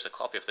say there's a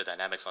copy of the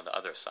dynamics on the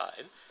other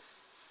side?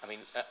 I mean,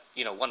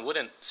 one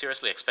wouldn't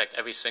seriously expect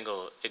every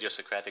single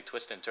idiosyncratic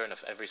twist and turn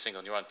of every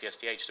single neuron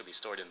PSTH to be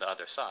stored in the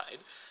other side,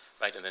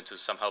 right? And then to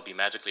somehow be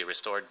magically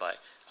restored by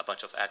a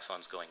bunch of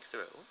axons going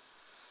through.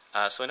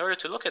 So in order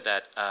to look at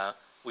that,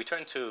 we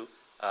turn to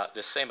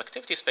the same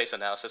activity space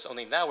analysis,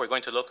 only now we're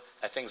going to look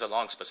at things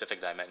along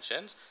specific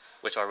dimensions,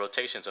 which are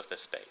rotations of the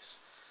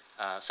space.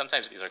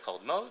 Sometimes these are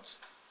called modes.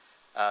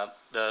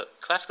 The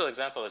classical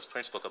example is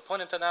principal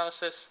component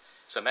analysis.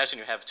 So imagine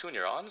you have two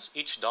neurons.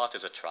 Each dot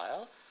is a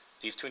trial.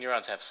 These two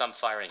neurons have some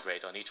firing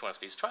rate on each one of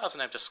these trials,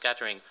 and I'm just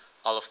scattering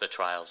all of the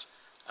trials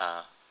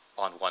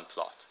on one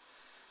plot.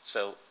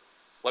 So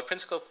what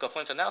principal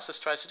component analysis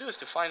tries to do is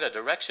to find a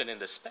direction in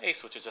the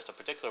space, which is just a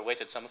particular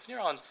weighted sum of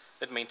neurons,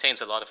 that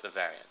maintains a lot of the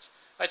variance.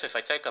 Right? So if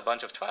I take a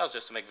bunch of trials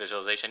just to make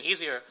visualization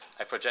easier,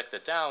 I project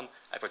it down,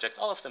 I project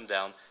all of them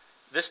down,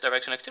 this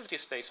direction activity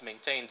space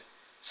maintained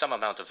some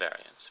amount of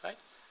variance. Right?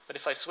 But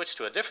if I switch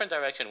to a different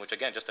direction, which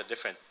again, just a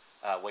different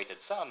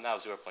weighted sum, now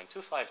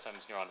 0.25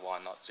 times neuron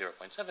 1, not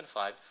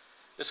 0.75,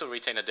 this will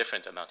retain a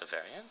different amount of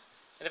variance.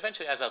 And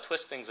eventually, as I'll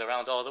twist things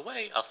around all the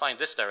way, I'll find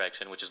this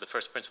direction, which is the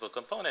first principal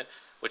component,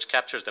 which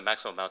captures the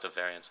maximum amount of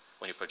variance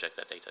when you project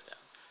that data down.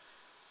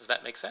 Does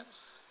that make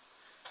sense?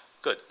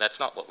 Good. That's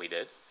not what we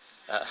did.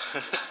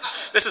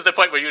 This is the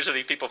point where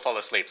usually people fall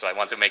asleep, so I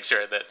want to make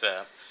sure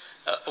that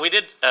we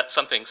did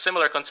something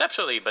similar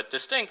conceptually, but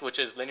distinct, which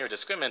is linear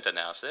discriminant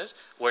analysis,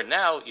 where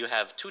now you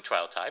have two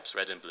trial types,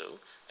 red and blue,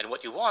 and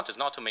what you want is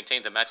not to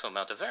maintain the maximum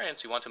amount of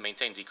variance, you want to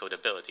maintain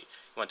decodability.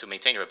 You want to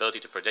maintain your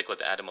ability to predict what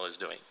the animal is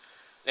doing.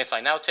 And if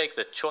I now take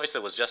the choice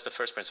that was just the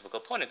first principal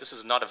component, this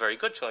is not a very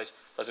good choice,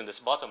 because in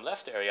this bottom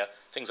left area,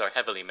 things are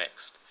heavily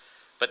mixed.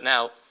 But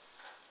now,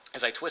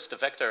 as I twist the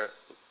vector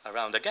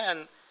around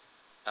again,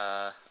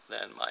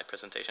 then my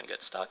presentation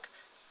gets stuck.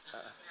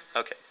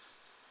 Okay.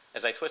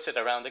 As I twist it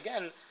around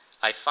again,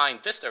 I find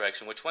this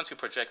direction, which once you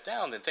project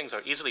down, then things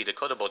are easily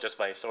decodable just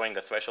by throwing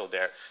a threshold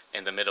there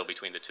in the middle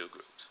between the two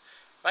groups.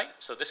 Right?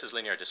 So this is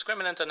linear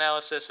discriminant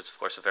analysis. It's, of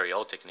course, a very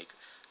old technique.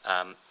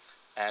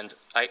 And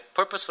I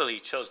purposefully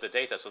chose the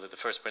data so that the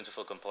first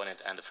principal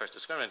component and the first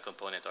discriminant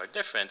component are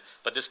different,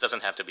 but this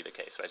doesn't have to be the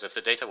case, right? So if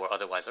the data were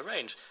otherwise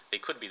arranged, they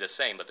could be the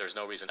same, but there's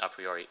no reason a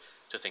priori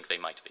to think they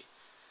might be.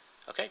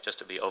 Okay, just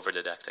to be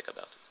over-didactic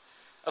about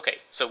it. Okay,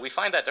 so we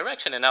find that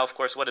direction, and now, of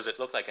course, what does it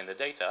look like in the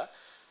data?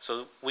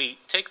 So we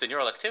take the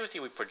neural activity,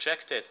 we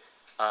project it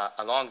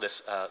along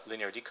this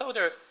linear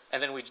decoder,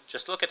 and then we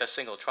just look at a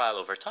single trial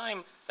over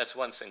time. That's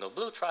one single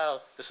blue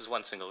trial. This is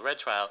one single red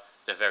trial.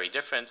 They're very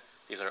different.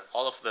 These are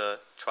all of the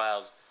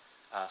trials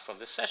from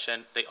this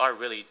session. They are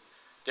really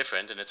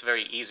different, and it's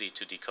very easy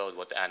to decode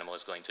what the animal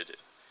is going to do.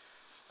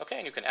 Okay,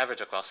 and you can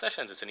average across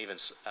sessions. It's an even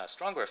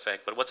stronger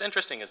effect. But what's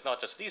interesting is not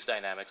just these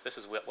dynamics. This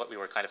is what we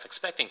were kind of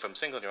expecting from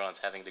single neurons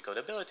having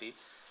decodability.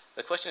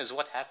 The question is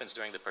what happens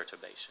during the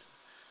perturbation.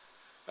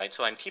 Right,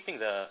 so I'm keeping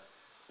the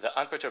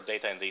unperturbed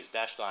data in these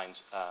dashed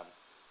lines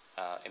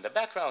in the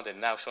background, and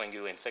now showing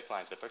you in thick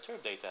lines the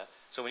perturbed data.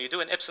 So when you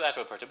do an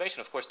ipsilateral perturbation,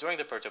 of course, during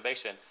the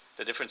perturbation,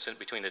 the difference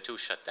between the two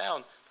shut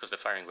down because the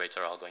firing rates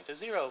are all going to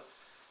 0.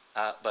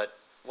 But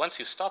once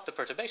you stop the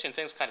perturbation,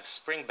 things kind of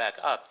spring back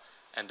up,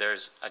 and they're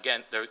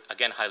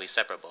again highly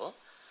separable.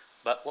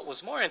 But what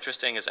was more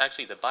interesting is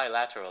actually the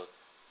bilateral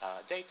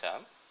data.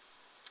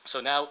 So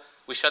now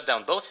we shut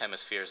down both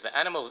hemispheres. The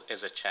animal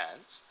is a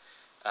chance.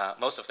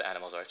 Most of the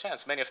animals are a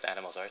chance. Many of the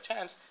animals are a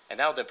chance. And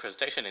now the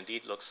presentation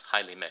indeed looks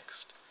highly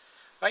mixed.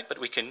 Right? But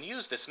we can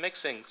use this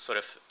mixing sort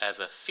of as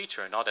a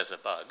feature, not as a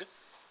bug.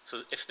 So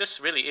if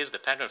this really is the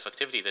pattern of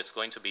activity that's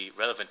going to be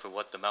relevant for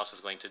what the mouse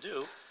is going to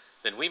do,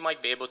 then we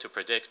might be able to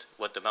predict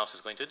what the mouse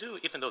is going to do,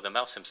 even though the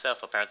mouse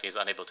himself apparently is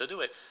unable to do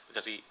it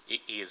because he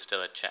is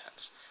still a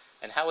chance.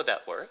 And how would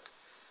that work?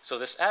 So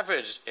this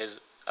average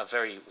is a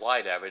very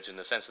wide average in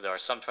the sense that there are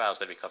some trials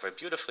that recovered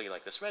beautifully,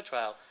 like this red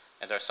trial,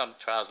 and there are some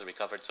trials that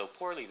recovered so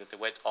poorly that they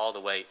went all the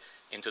way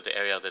into the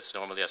area that's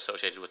normally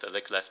associated with a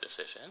lick-left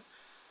decision.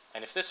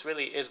 And if this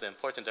really is the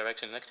important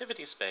direction in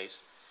activity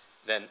space,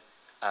 then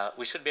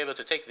we should be able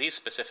to take these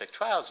specific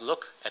trials,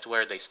 look at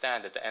where they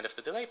stand at the end of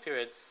the delay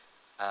period,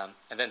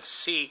 and then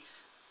see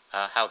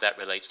how that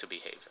relates to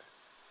behavior.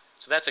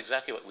 So that's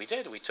exactly what we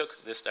did. We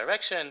took this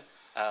direction.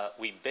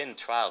 We binned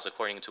trials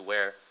according to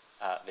where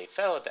they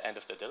fell at the end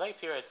of the delay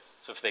period.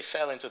 So if they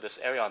fell into this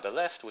area on the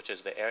left, which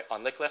is the area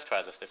on lick-left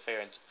trials, if they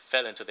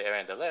fell into the area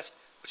on the left,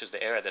 which is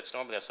the area that's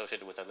normally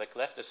associated with a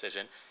lick-left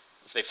decision,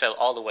 if they fell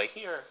all the way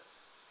here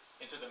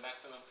into the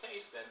maximum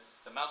case, then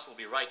the mouse will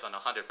be right on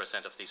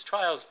 100% of these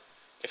trials.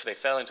 If they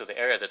fell into the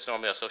area that's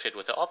normally associated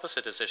with the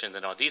opposite decision,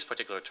 then on these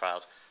particular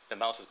trials, the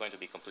mouse is going to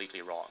be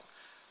completely wrong.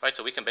 Right?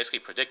 So we can basically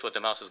predict what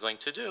the mouse is going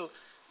to do,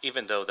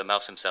 even though the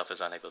mouse himself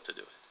is unable to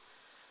do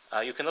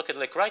it. You can look at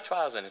lick-right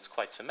trials, and it's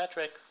quite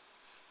symmetric.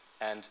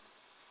 And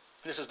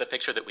this is the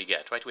picture that we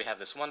get, right? We have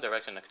this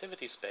one-direction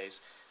activity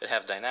space that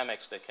have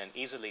dynamics that can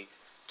easily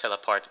tell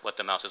apart what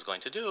the mouse is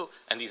going to do,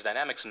 and these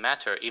dynamics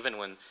matter even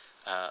when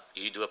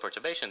you do a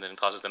perturbation that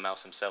causes the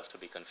mouse himself to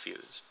be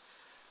confused.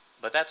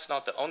 But that's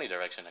not the only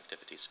direction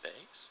activity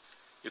space.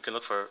 You can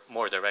look for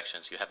more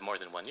directions. You have more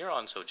than one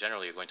neuron, so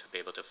generally you're going to be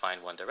able to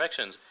find one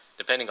directions.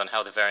 Depending on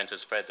how the variance is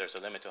spread, there's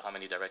a limit to how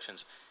many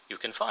directions you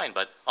can find,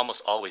 but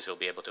almost always you'll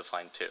be able to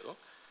find two.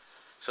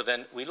 So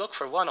then we look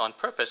for one on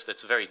purpose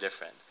that's very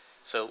different.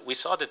 So we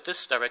saw that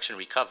this direction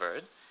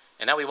recovered,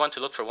 and now we want to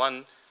look for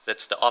one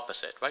that's the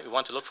opposite, right? We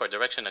want to look for a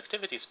direction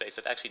activity space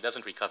that actually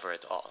doesn't recover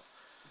at all.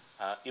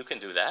 You can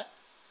do that,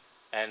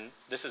 and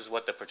this is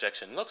what the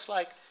projection looks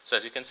like. So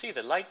as you can see,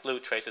 the light blue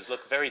traces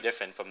look very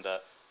different from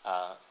the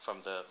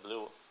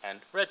blue and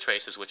red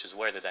traces, which is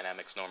where the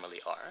dynamics normally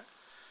are.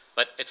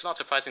 But it's not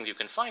surprising that you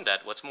can find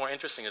that. What's more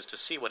interesting is to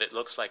see what it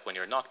looks like when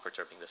you're not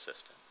perturbing the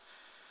system.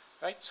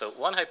 Right? So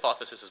one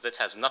hypothesis is that it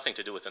has nothing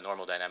to do with the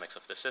normal dynamics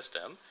of the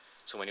system.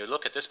 So when you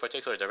look at this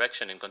particular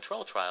direction in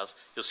control trials,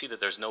 you'll see that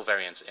there's no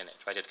variance in it.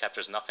 Right? It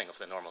captures nothing of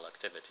the normal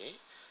activity.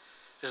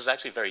 This is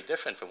actually very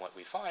different from what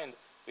we find.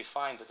 We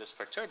find that this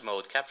perturbed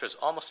mode captures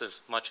almost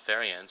as much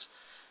variance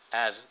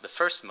as the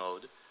first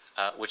mode,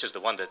 which is the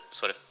one that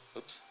sort of,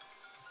 oops.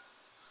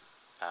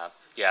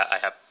 Yeah, I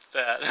have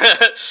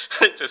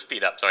to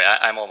speed up. Sorry,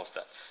 I'm almost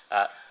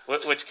done.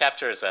 Which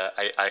captures,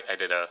 I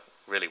did a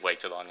really way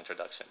too long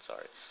introduction,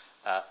 sorry.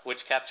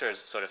 Which captures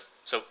sort of,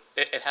 so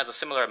it has a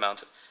similar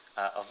amount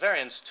of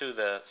variance to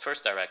the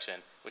first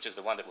direction, which is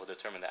the one that will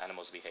determine the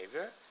animal's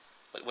behavior.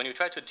 But when you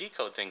try to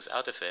decode things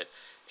out of it,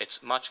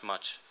 it's much,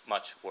 much,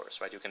 much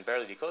worse, right? You can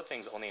barely decode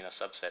things only in a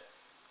subset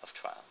of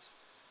trials.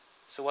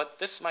 So what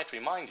this might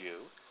remind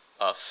you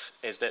of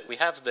is that we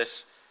have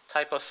this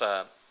type of,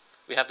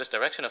 we have this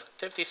direction of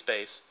activity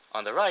space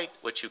on the right,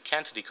 which you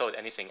can't decode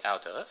anything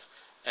out of,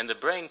 and the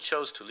brain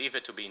chose to leave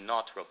it to be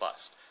not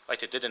robust,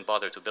 right? It didn't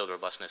bother to build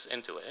robustness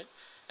into it.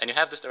 And you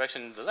have this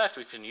direction on the left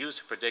we can use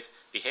to predict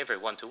behavior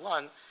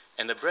one-to-one,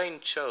 and the brain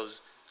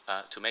chose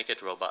to make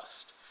it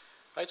robust.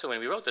 Right, so when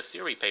we wrote the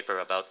theory paper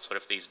about sort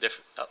of these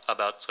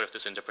about sort of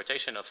this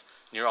interpretation of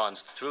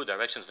neurons through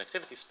directions in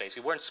activity space,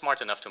 we weren't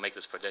smart enough to make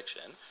this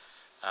prediction.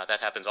 That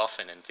happens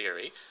often in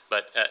theory,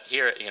 but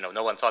here,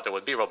 no one thought there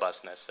would be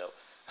robustness, so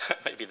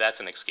maybe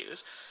that's an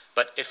excuse.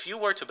 But if you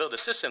were to build a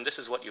system, this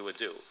is what you would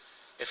do.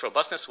 If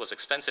robustness was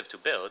expensive to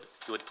build,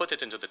 you would put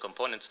it into the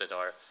components that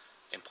are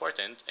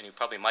important, and you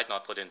probably might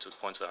not put it into the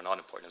points that are not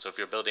important. So if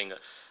you're building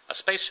a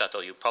space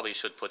shuttle, you probably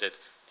should put it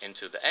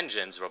into the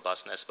engine's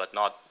robustness, but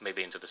not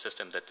maybe into the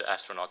system that the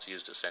astronauts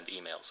use to send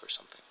emails or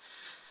something.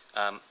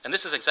 And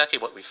this is exactly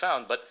what we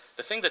found, but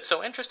the thing that's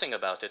so interesting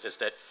about it is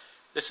that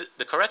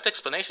the correct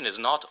explanation is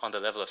not on the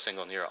level of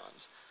single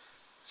neurons.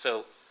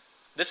 So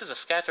this is a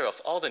scatter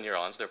of all the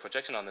neurons, their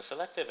projection on the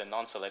selective and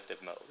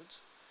non-selective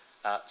modes.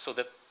 So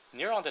the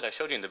neuron that I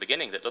showed you in the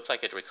beginning that looked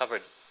like it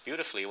recovered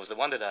beautifully was the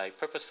one that I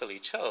purposefully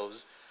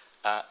chose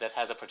that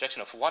has a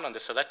projection of 1 on the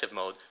selective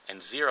mode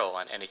and 0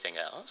 on anything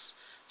else.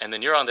 And the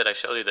neuron that I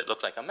showed you that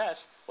looked like a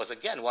mess was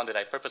again one that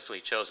I purposefully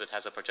chose that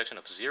has a projection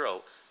of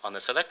 0 on the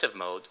selective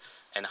mode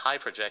and high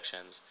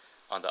projections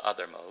on the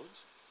other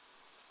modes.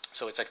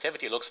 So its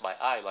activity looks by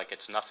eye like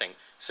it's nothing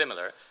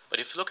similar,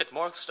 but if you look at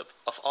most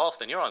of all of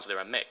the neurons,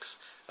 they're a mix.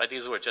 Right?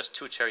 These were just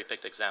 2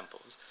 cherry-picked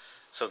examples.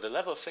 So the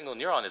level of single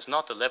neuron is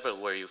not the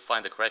level where you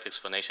find the correct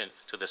explanation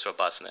to this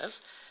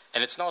robustness,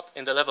 and it's not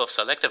in the level of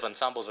selective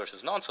ensembles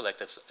versus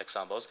non-selective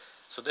ensembles.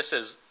 So this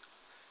is,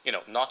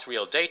 not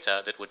real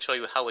data that would show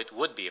you how it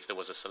would be if there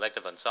was a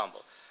selective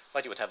ensemble.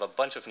 Right? You would have a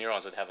bunch of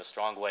neurons that have a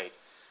strong weight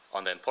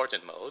on the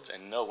important modes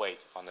and no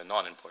weight on the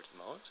non-important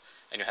modes,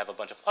 and you have a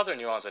bunch of other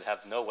neurons that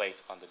have no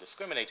weight on the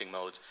discriminating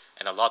modes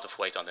and a lot of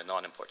weight on the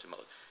non-important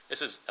mode.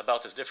 This is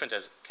about as different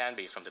as can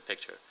be from the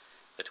picture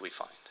that we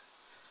find.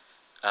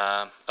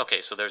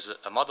 Okay, so there's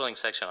a modeling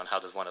section on how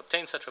does one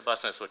obtain such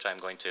robustness, which I'm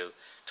going to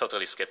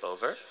totally skip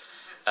over.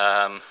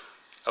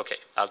 Okay,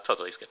 I'll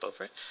totally skip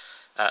over it.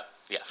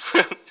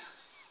 Yeah.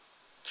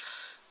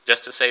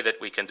 Just to say that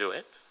we can do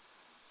it.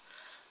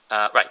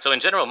 Right, so in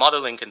general,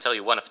 modeling can tell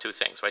you one of 2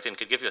 things, right? And it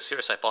could give you a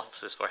serious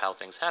hypothesis for how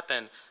things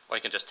happen, or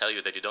it can just tell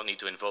you that you don't need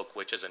to invoke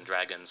witches and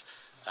dragons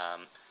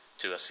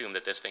to assume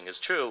that this thing is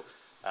true.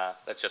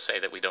 Let's just say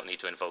that we don't need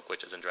to invoke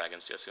witches and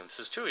dragons to assume this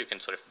is true. You can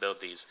sort of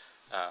build these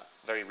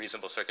very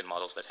reasonable circuit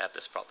models that have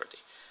this property.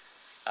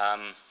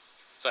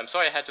 So I'm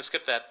sorry I had to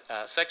skip that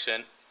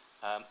section.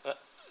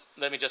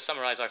 Let me just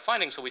summarize our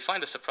findings. So we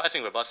find the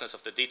surprising robustness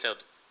of the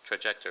detailed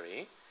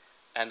trajectory.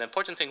 And the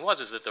important thing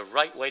is that the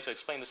right way to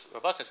explain this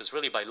robustness is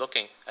really by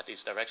looking at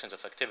these directions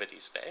of activity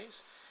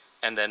space.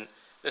 And then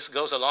this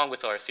goes along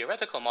with our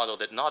theoretical model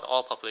that not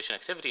all population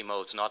activity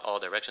modes, not all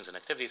directions in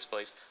activity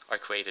space are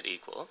created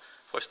equal.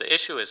 Of course, the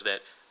issue is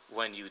that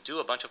when you do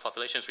a bunch of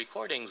populations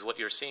recordings, what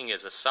you're seeing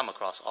is a sum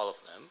across all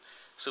of them,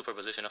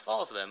 superposition of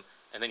all of them,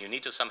 and then you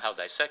need to somehow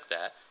dissect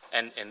that.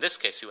 And in this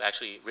case, you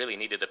actually really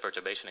needed the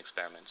perturbation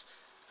experiments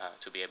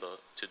to be able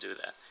to do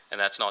that. And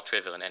that's not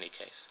trivial in any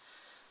case.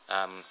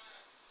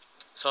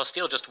 So I'll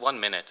steal just 1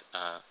 minute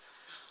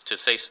to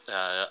say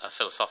a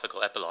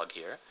philosophical epilogue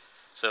here.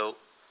 So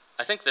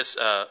I think this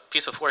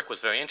piece of work was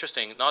very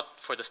interesting, not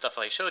for the stuff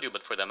I showed you,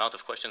 but for the amount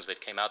of questions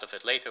that came out of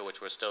it later, which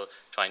we're still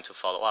trying to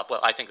follow up. Well,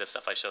 I think the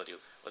stuff I showed you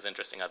was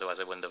interesting, otherwise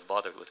I wouldn't have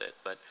bothered with it.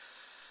 But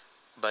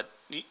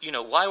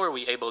why were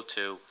we able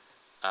to,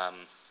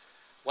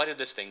 why did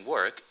this thing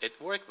work? It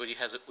worked, but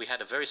we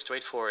had a very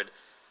straightforward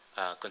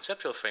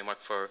conceptual framework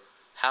for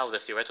how the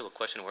theoretical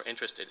question we're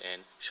interested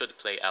in should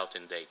play out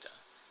in data.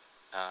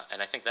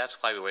 And I think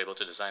that's why we were able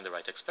to design the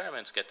right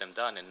experiments, get them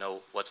done, and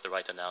know what's the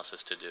right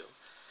analysis to do.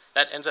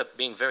 That ends up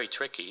being very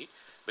tricky,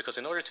 because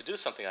in order to do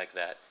something like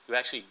that, you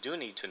actually do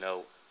need to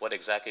know what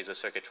exactly is the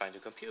circuit trying to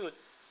compute,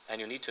 and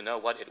you need to know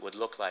what it would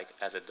look like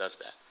as it does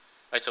that.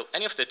 Right, so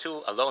any of the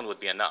two alone would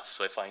be enough.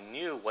 So if I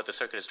knew what the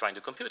circuit is trying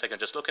to compute, I can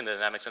just look in the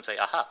dynamics and say,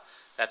 aha,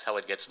 that's how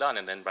it gets done,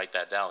 and then write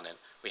that down, and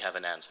we have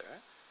an answer.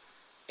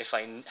 If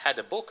I had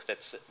a book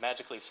that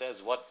magically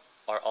says what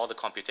are all the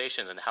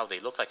computations and how they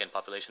look like in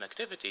population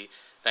activity,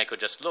 then I could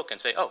just look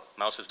and say, oh,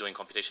 mouse is doing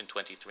computation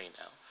 23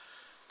 now.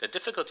 The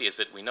difficulty is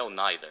that we know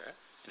neither.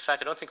 In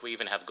fact, I don't think we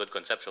even have good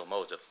conceptual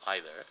modes of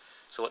either.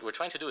 So what we're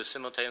trying to do is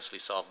simultaneously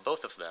solve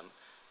both of them,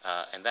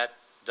 and that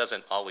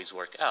doesn't always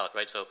work out,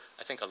 right? So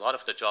I think a lot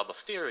of the job of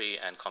theory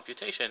and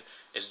computation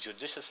is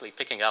judiciously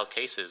picking out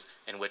cases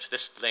in which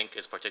this link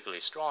is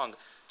particularly strong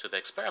to the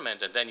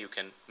experiment, and then you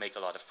can make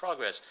a lot of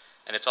progress.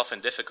 And it's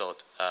often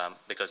difficult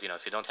because,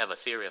 if you don't have a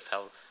theory of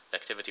how the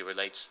activity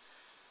relates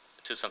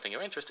to something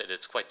you're interested in,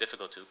 it's quite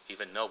difficult to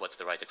even know what's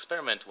the right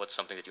experiment, what's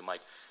something that you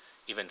might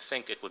even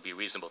think it would be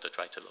reasonable to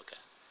try to look at.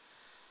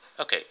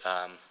 Okay,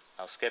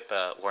 I'll skip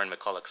Warren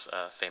McCulloch's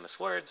famous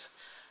words.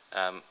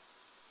 Okay,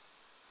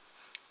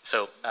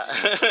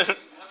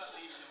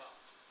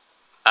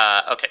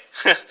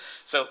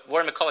 so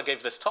Warren McCulloch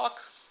gave this talk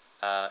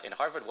in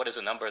Harvard, What is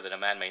a Number That a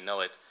Man May Know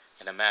It,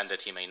 and a Man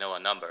That He May Know a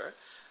Number,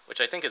 which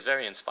I think is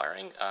very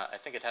inspiring. I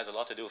think it has a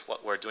lot to do with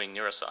what we're doing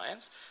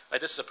neuroscience.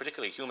 Right? This is a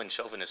particularly human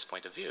chauvinist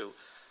point of view,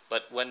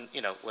 but when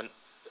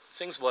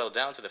things boil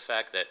down to the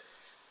fact that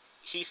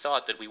he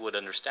thought that we would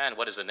understand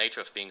what is the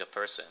nature of being a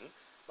person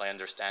by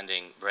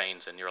understanding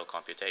brains and neural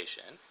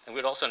computation, and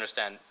we'd also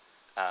understand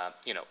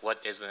what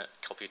is the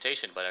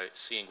computation by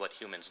seeing what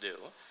humans do.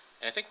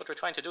 And I think what we're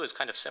trying to do is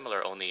kind of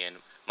similar, only in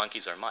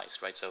monkeys or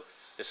mice, right? So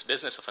this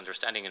business of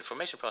understanding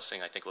information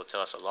processing, I think, will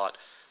tell us a lot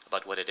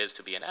about what it is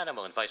to be an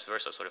animal, and vice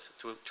versa. Sort of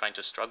through trying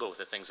to struggle with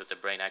the things that the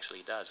brain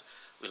actually does,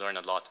 we learn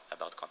a lot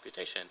about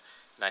computation,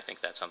 and I think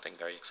that's something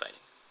very exciting.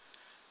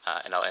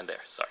 And I'll end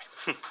there, sorry.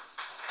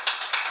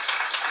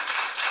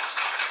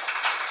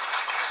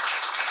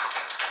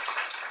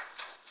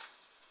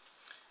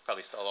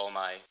 Probably stole all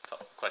my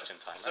question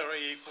time.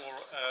 Sorry for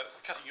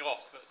cutting you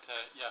off, but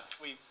yeah,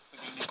 we do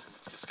need some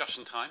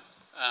discussion time.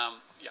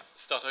 Yeah,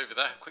 start over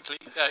there quickly.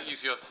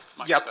 Use your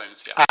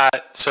microphones. Yep.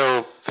 Yeah.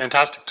 So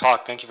fantastic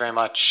talk. Thank you very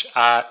much.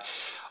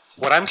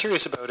 What I'm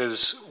curious about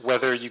is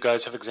whether you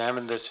guys have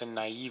examined this in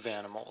naive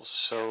animals.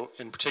 So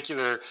in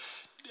particular,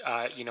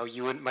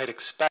 you might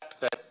expect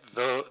that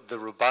the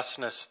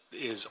robustness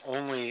is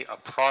only a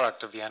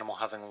product of the animal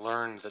having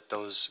learned that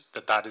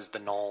that is the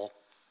null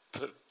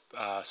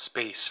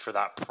space for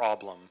that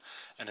problem,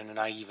 and in a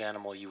naive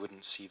animal you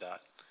wouldn't see that.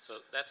 So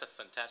that's a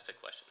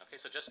fantastic question. Okay,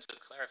 so just to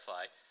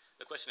clarify,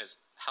 the question is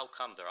how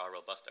come there are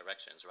robust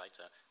directions, right?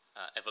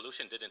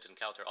 Evolution didn't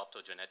encounter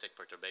optogenetic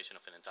perturbation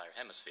of an entire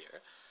hemisphere.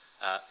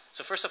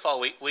 So first of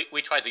all,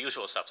 we tried the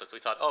usual subset. We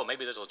thought, oh,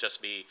 maybe this will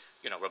just be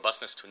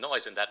robustness to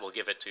noise, and that will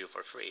give it to you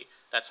for free.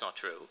 That's not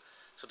true.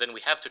 So then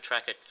we have to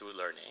track it through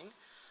learning.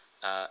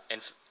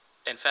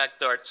 In fact,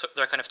 there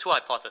are kind of two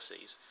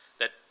hypotheses.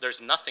 That there's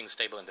nothing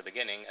stable in the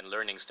beginning, and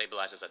learning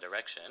stabilizes a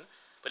direction.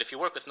 But if you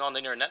work with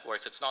nonlinear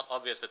networks, it's not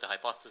obvious that the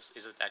hypothesis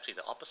is actually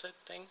the opposite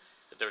thing,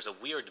 that there's a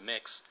weird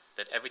mix,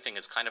 that everything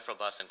is kind of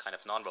robust and kind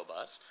of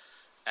non-robust.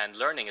 And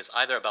learning is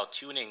either about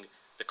tuning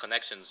the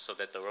connections so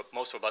that the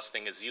most robust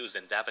thing is used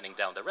and dampening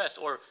down the rest,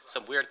 or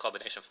some weird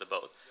combination of the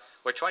both.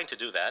 We're trying to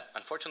do that.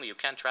 Unfortunately, you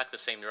can't track the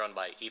same neuron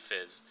by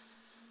ephys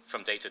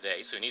from day to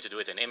day, so you need to do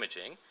it in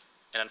imaging.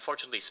 And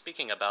unfortunately,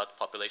 speaking about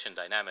population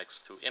dynamics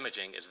through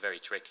imaging is very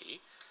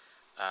tricky.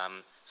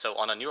 So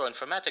on a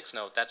neuroinformatics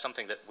note, that's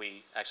something that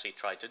we actually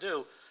tried to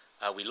do.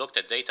 We looked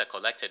at data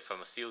collected from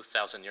a few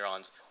thousand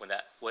neurons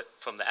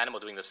from the animal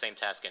doing the same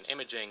task in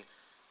imaging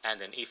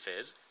and in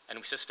ephys, and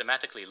we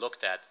systematically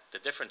looked at the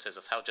differences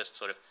of how just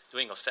sort of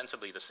doing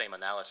ostensibly the same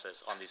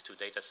analysis on these two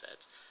data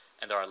sets.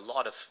 And there are a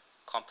lot of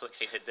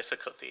complicated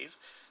difficulties.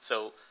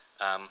 So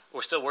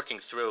we're still working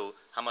through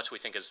how much we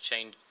think has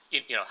changed,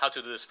 how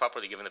to do this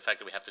properly given the fact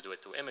that we have to do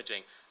it through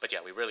imaging. But yeah,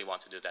 we really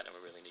want to do that, and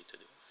we really need to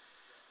do it.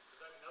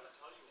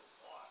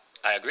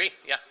 I agree,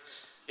 yeah.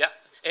 Yeah.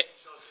 It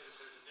shows you that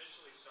there's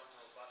initially some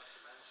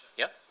robust dimensions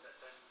yeah. that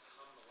then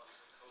become the ones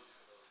that code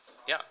for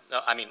those. Yeah,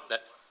 no, I mean,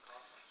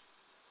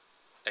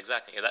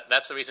 exactly.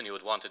 That's the reason you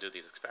would want to do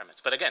these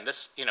experiments. But again,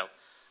 this,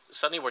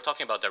 suddenly we're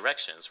talking about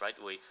directions, right?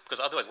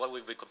 Because otherwise what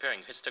we'd be comparing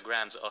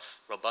histograms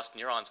of robust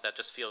neurons that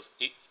just feel,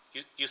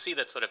 you see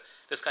that sort of,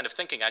 this kind of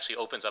thinking actually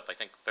opens up, I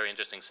think, very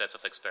interesting sets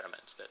of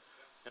experiments that.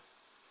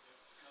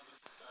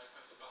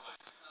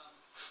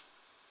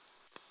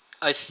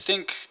 I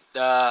think,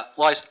 I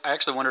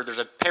actually wondered, there's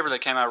a paper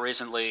that came out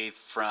recently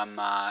from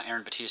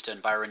Aaron Batista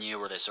and Byron Yu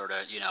where they sort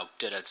of,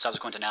 did a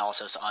subsequent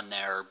analysis on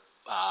their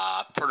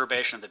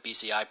perturbation of the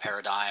BCI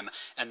paradigm,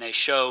 and they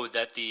show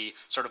that the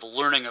sort of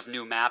learning of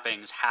new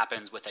mappings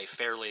happens with a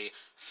fairly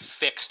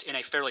fixed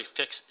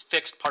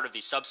part of the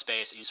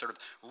subspace, and you sort of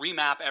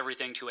remap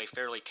everything to a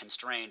fairly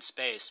constrained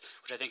space,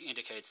 which I think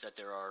indicates that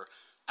there are,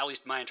 at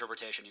least my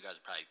interpretation, you guys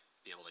would probably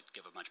be able to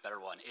give a much better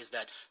one, is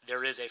that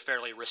there is a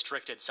fairly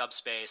restricted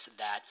subspace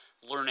that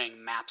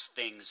learning maps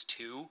things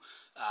to,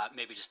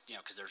 maybe just,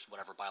 because there's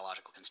whatever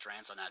biological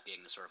constraints on that being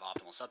the sort of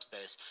optimal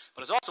subspace.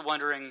 But I was also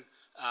wondering,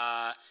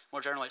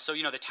 more generally, so,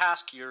 the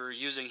task you're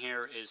using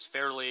here is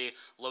fairly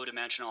low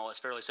dimensional, it's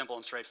fairly simple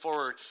and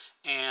straightforward,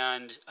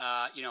 and,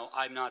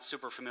 I'm not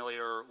super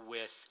familiar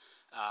with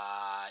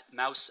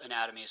mouse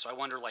anatomy, so I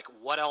wonder,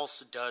 what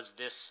else does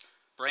this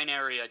brain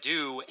area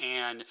do,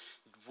 and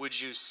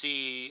would you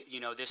see,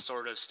 this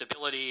sort of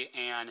stability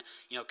and,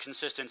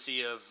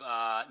 consistency of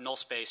null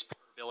space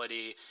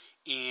portability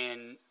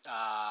in,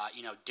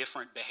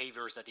 different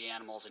behaviors that the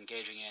animal's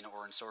engaging in,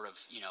 or in sort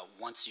of,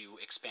 once you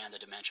expand the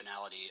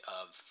dimensionality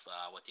of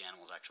what the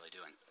animal's actually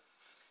doing?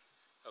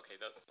 Okay,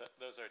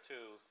 those are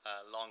two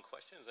long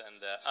questions,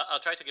 and I'll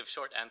try to give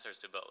short answers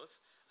to both.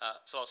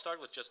 So I'll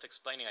start with just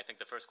explaining, I think,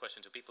 the first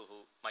question to people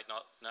who might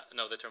not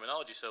know the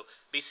terminology. So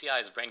BCI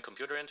is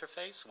brain-computer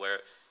interface, where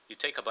you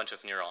take a bunch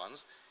of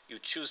neurons, you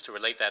choose to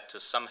relate that to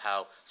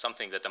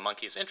something that the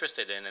monkey is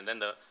interested in, and then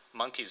the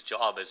monkey's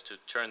job is to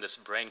turn this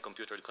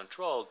brain-computer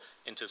control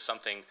into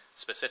something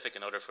specific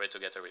in order for it to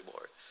get a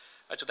reward.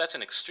 So that's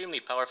an extremely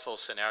powerful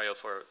scenario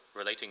for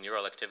relating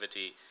neural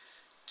activity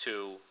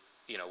to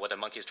what a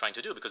monkey is trying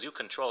to do, because you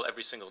control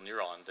every single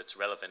neuron that's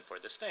relevant for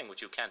this thing,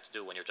 which you can't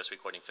do when you're just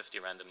recording 50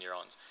 random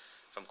neurons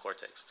from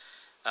cortex.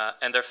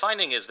 And their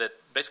finding is that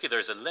basically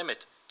there's a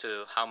limit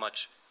to how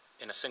much,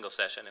 in a single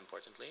session,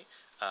 importantly,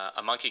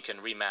 a monkey can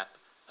remap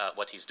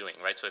what he's doing,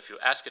 right? So if you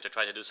ask it to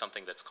try to do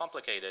something that's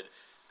complicated,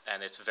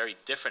 and it's very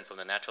different from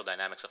the natural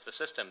dynamics of the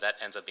system, that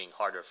ends up being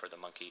harder for the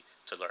monkey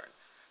to learn.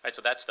 Right,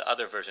 so that's the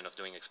other version of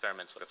doing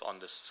experiments sort of on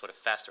this sort of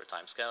faster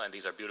time scale, and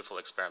these are beautiful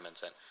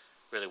experiments and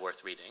really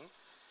worth reading.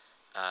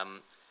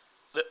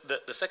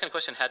 The second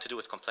question had to do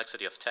with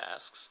complexity of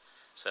tasks.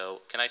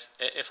 So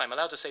if I'm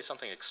allowed to say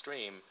something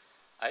extreme,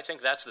 I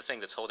think that's the thing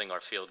that's holding our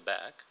field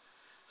back.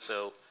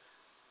 So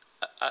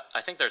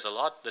I think there's a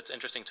lot that's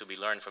interesting to be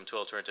learned from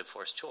two-alternative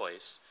forced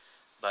choice,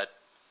 but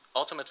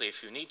ultimately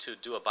if you need to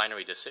do a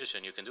binary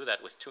decision, you can do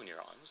that with 2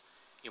 neurons.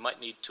 You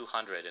might need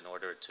 200 in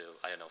order to,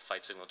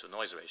 fight signal to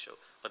noise ratio,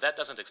 but that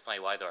doesn't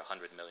explain why there are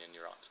 100 million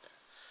neurons there.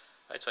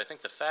 Right? So I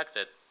think the fact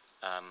that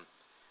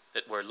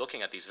that we're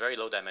looking at these very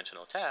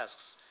low-dimensional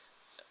tasks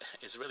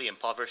is really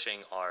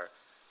impoverishing our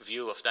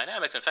view of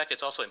dynamics. In fact,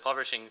 it's also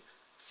impoverishing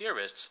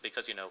theorists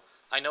because,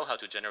 I know how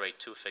to generate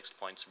 2 fixed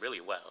points really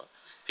well.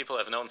 People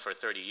have known for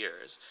 30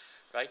 years,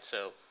 right?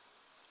 So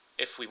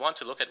if we want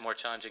to look at more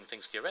challenging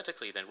things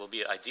theoretically, then it will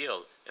be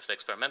ideal if the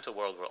experimental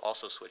world will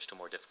also switch to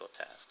more difficult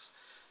tasks.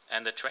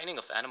 And the training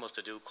of animals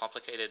to do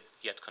complicated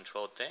yet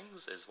controlled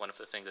things is one of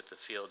the things that the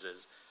field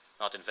is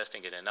not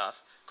investing in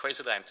enough.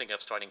 Crazily, I'm thinking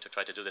of starting to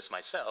try to do this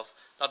myself,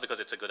 not because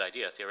it's a good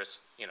idea.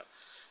 Theorists,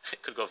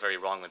 it could go very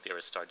wrong when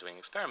theorists start doing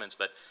experiments,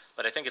 but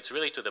I think it's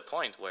really to the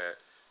point where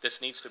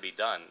this needs to be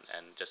done,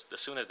 and just the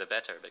sooner the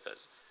better,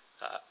 because,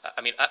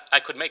 I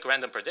could make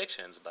random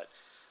predictions, but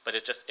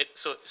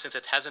so since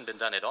it hasn't been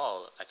done at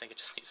all, I think it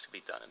just needs to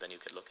be done, and then you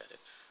could look at it.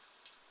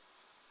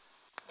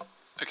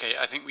 Okay,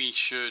 I think we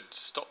should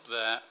stop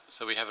there,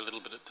 so we have a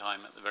little bit of time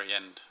at the very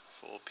end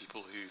for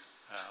people who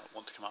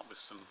want to come up with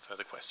some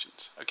further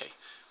questions. Okay,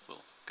 we'll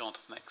go on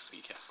to the next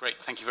speaker. Great,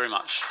 thank you very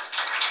much.